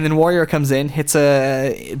 And then Warrior comes in, hits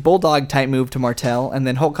a bulldog type move to Martel, and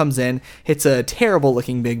then Hulk comes in, hits a terrible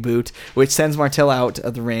looking big boot, which sends Martel out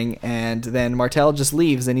of the ring, and then Martel just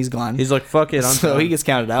leaves and he's gone. He's like, "Fuck it, I'm so done." he gets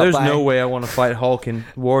counted out. There's by, no way I want to fight Hulk and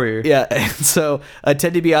Warrior. Yeah, and so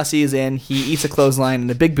Ted DiBiase is in. He eats a clothesline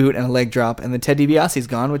and a big boot and a leg drop, and then Ted DiBiase's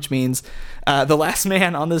gone, which means the last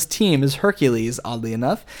man on this team is Hercules, oddly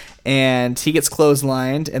enough. And he gets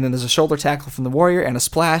clotheslined, and then there's a shoulder tackle from the Warrior and a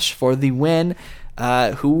splash for the win.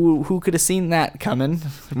 Who could have seen that coming?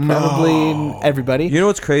 Probably everybody. You know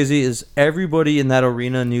what's crazy is everybody in that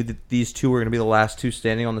arena knew that these two were going to be the last two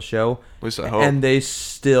standing on the show. At least I hope. And they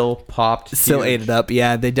still popped. Still huge. ate it up.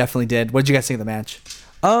 Yeah, they definitely did. What did you guys think of the match?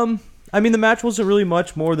 I mean, the match wasn't really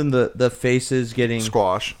much more than the faces getting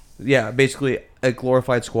Squash. Yeah, basically a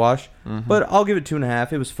glorified squash. But I'll give it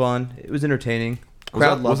 2.5. It was fun. It was entertaining.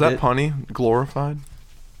 Crowd Was loved that it. punny? Glorified?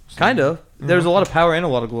 Kind of. There was a lot of power and a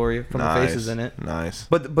lot of glory from the faces in it. Nice.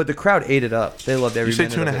 But the crowd ate it up. They loved every You say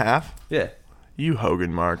minute of it. 2.5? Yeah. You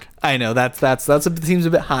Hogan Mark. I know seems a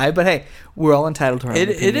bit high, but hey, we're all entitled to our own It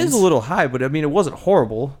opinions. is a little high, but I mean, it wasn't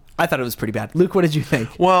horrible. I thought it was pretty bad. Luke, what did you think?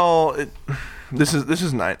 Well, this is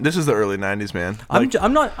the early 90s, man.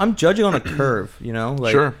 I'm judging on a curve, you know?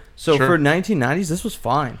 Like, Sure, So sure. for 1990s, this was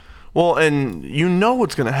fine. Well, and you know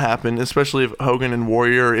what's going to happen, especially if Hogan and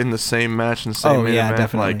Warrior are in the same match and same main event.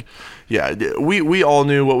 definitely. Like, yeah, we all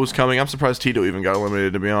knew what was coming. I'm surprised Tito even got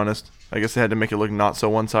eliminated, to be honest. I guess they had to make it look not so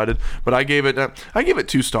one-sided. But I gave it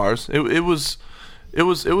 2 stars. It was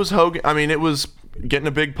Hogan. I mean, it was getting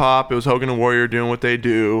a big pop. It was Hogan and Warrior doing what they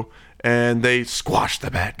do, and they squashed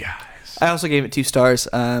the bad guys. I also gave it 2 stars.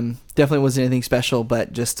 Definitely wasn't anything special,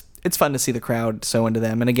 but just it's fun to see the crowd so into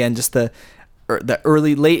them. And again, just the late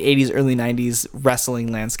 80s, early 90s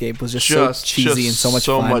wrestling landscape was just so cheesy and so much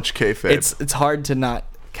fun. So much kayfabe. It's hard to not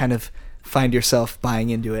kind of find yourself buying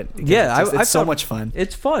into it. Yeah, it's so thought much fun.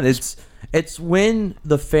 It's fun. It's when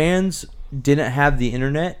the fans didn't have the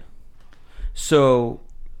internet,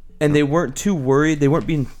 and they weren't too worried. They weren't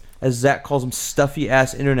being, as Zach calls them, stuffy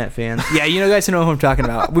ass internet fans. Yeah, you guys know who I'm talking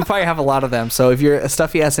about. We probably have a lot of them. So if you're a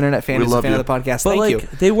stuffy ass internet fan We who's a love fan you. of the podcast, But thank like, you.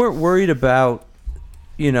 they weren't worried about,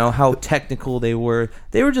 how technical they were.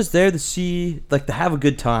 They were just there to see, like, to have a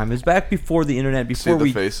good time. It was back before the internet, before the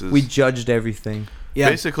we faces. we judged everything. Yeah.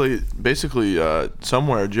 Basically,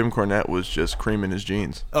 somewhere Jim Cornette was just creaming his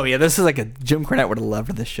jeans. Oh yeah, this is like a Jim Cornette would have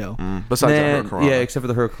loved this show. Besides Nah, that, Corona. yeah, except for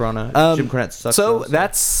the Hurricanrana. Jim Cornette sucks. So though,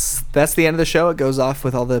 that's the end of the show. It goes off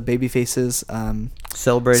with all the baby faces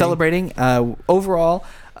celebrating. Overall,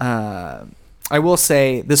 I will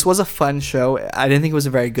say this was a fun show. I didn't think it was a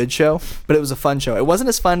very good show, but it was a fun show. It wasn't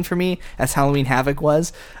as fun for me as Halloween Havoc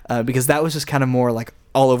was, because that was just kind of more like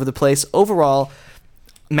all over the place. Overall,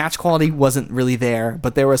 match quality wasn't really there,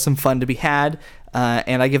 but there was some fun to be had,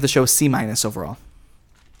 and I give the show a C- overall.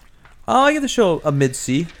 I give the show a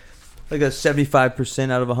mid-C, like a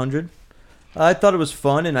 75% out of 100. I thought it was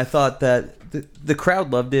fun, and I thought that the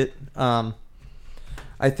crowd loved it.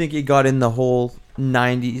 I think it got in the whole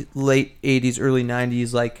late 80s, early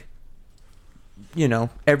 90s, like,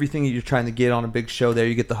 everything that you're trying to get on a big show there.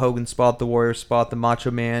 You get the Hogan spot, the Warrior spot, the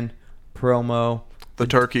Macho Man promo. The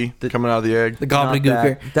turkey coming out of the egg. The Not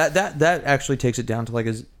gobbledygooker. That actually takes it down to like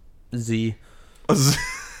a Z.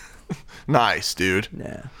 Nice, dude.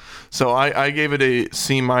 Yeah. So I gave it a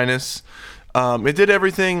C-. It did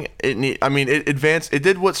everything it advanced. It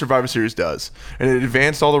did what Survivor Series does, and it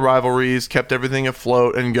advanced all the rivalries, kept everything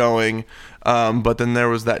afloat and going. But then there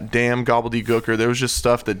was that damn gobbledygooker. There was just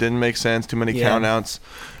stuff that didn't make sense. Too many countouts,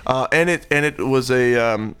 and it was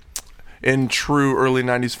in true early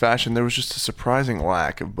 90s fashion, there was just a surprising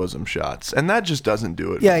lack of bosom shots, and that just doesn't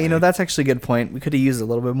do it. Yeah, for me. that's actually a good point. We could have used a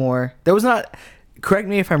little bit more. There was not. Correct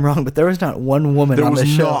me if I'm wrong, but there was not one woman There on was this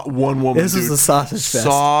show. not one woman. This was dude. a sausage fest.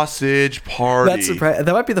 Sausage party. That's surprising.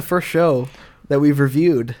 That might be the first show that we've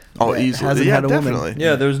reviewed. Oh, that easily. hasn't Yeah, had a woman. definitely.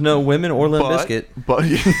 Yeah, there's no women or Limp Bizkit. But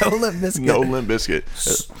No Limp Bizkit. No Limp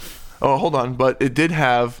Bizkit. Oh, hold on. But it did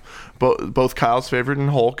have both Kyle's favorite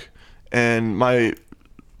and Hulk, and my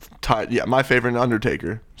favorite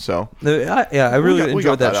Undertaker. So I really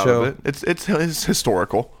enjoyed that out show. of it. It's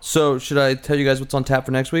historical. So should I tell you guys what's on tap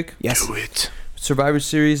for next week? Yes. Do it. Survivor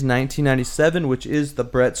Series 1997, which is the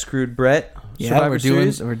Brett Screwed Brett. Yeah, Survivor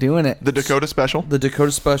Series. we're doing it. The Dakota Special. The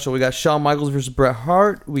Dakota Special. We got Shawn Michaels versus Bret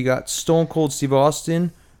Hart. We got Stone Cold Steve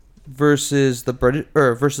Austin versus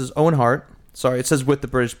versus Owen Hart. Sorry, it says with the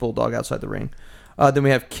British Bulldog outside the ring. Then we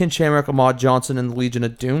have Ken Shamrock, Ahmad Johnson, and the Legion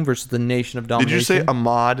of Doom versus the Nation of Domination. Did you say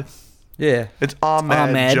Ahmad? Yeah. It's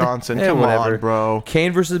Ahmed Johnson. Yeah, Come whatever. on, bro.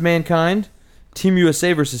 Kane versus Mankind. Team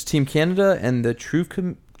USA versus Team Canada, and the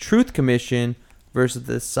Truth Commission versus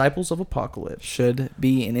the Disciples of Apocalypse. Should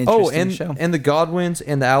be an interesting show. And the Godwins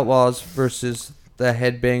and the Outlaws versus the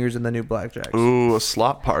Headbangers and the New Blackjacks. Ooh, a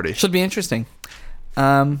slop party. Should be interesting.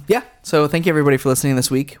 So thank you everybody for listening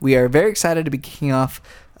this week. We are very excited to be kicking off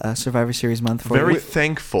Survivor Series month. Very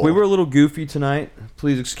thankful. We were a little goofy tonight.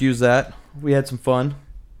 Please excuse that. We had some fun.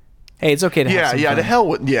 Hey, it's okay to have some fun. to hell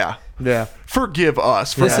with yeah. Forgive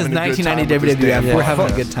us for This is having a good 1990 time with this WWF. damn We're having a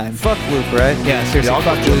podcast. good time. Fuck Luke, right? Yeah, seriously. Yeah, I'll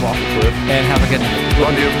fuck go jump Luke. off the cliff. And have a good night.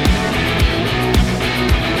 Love you.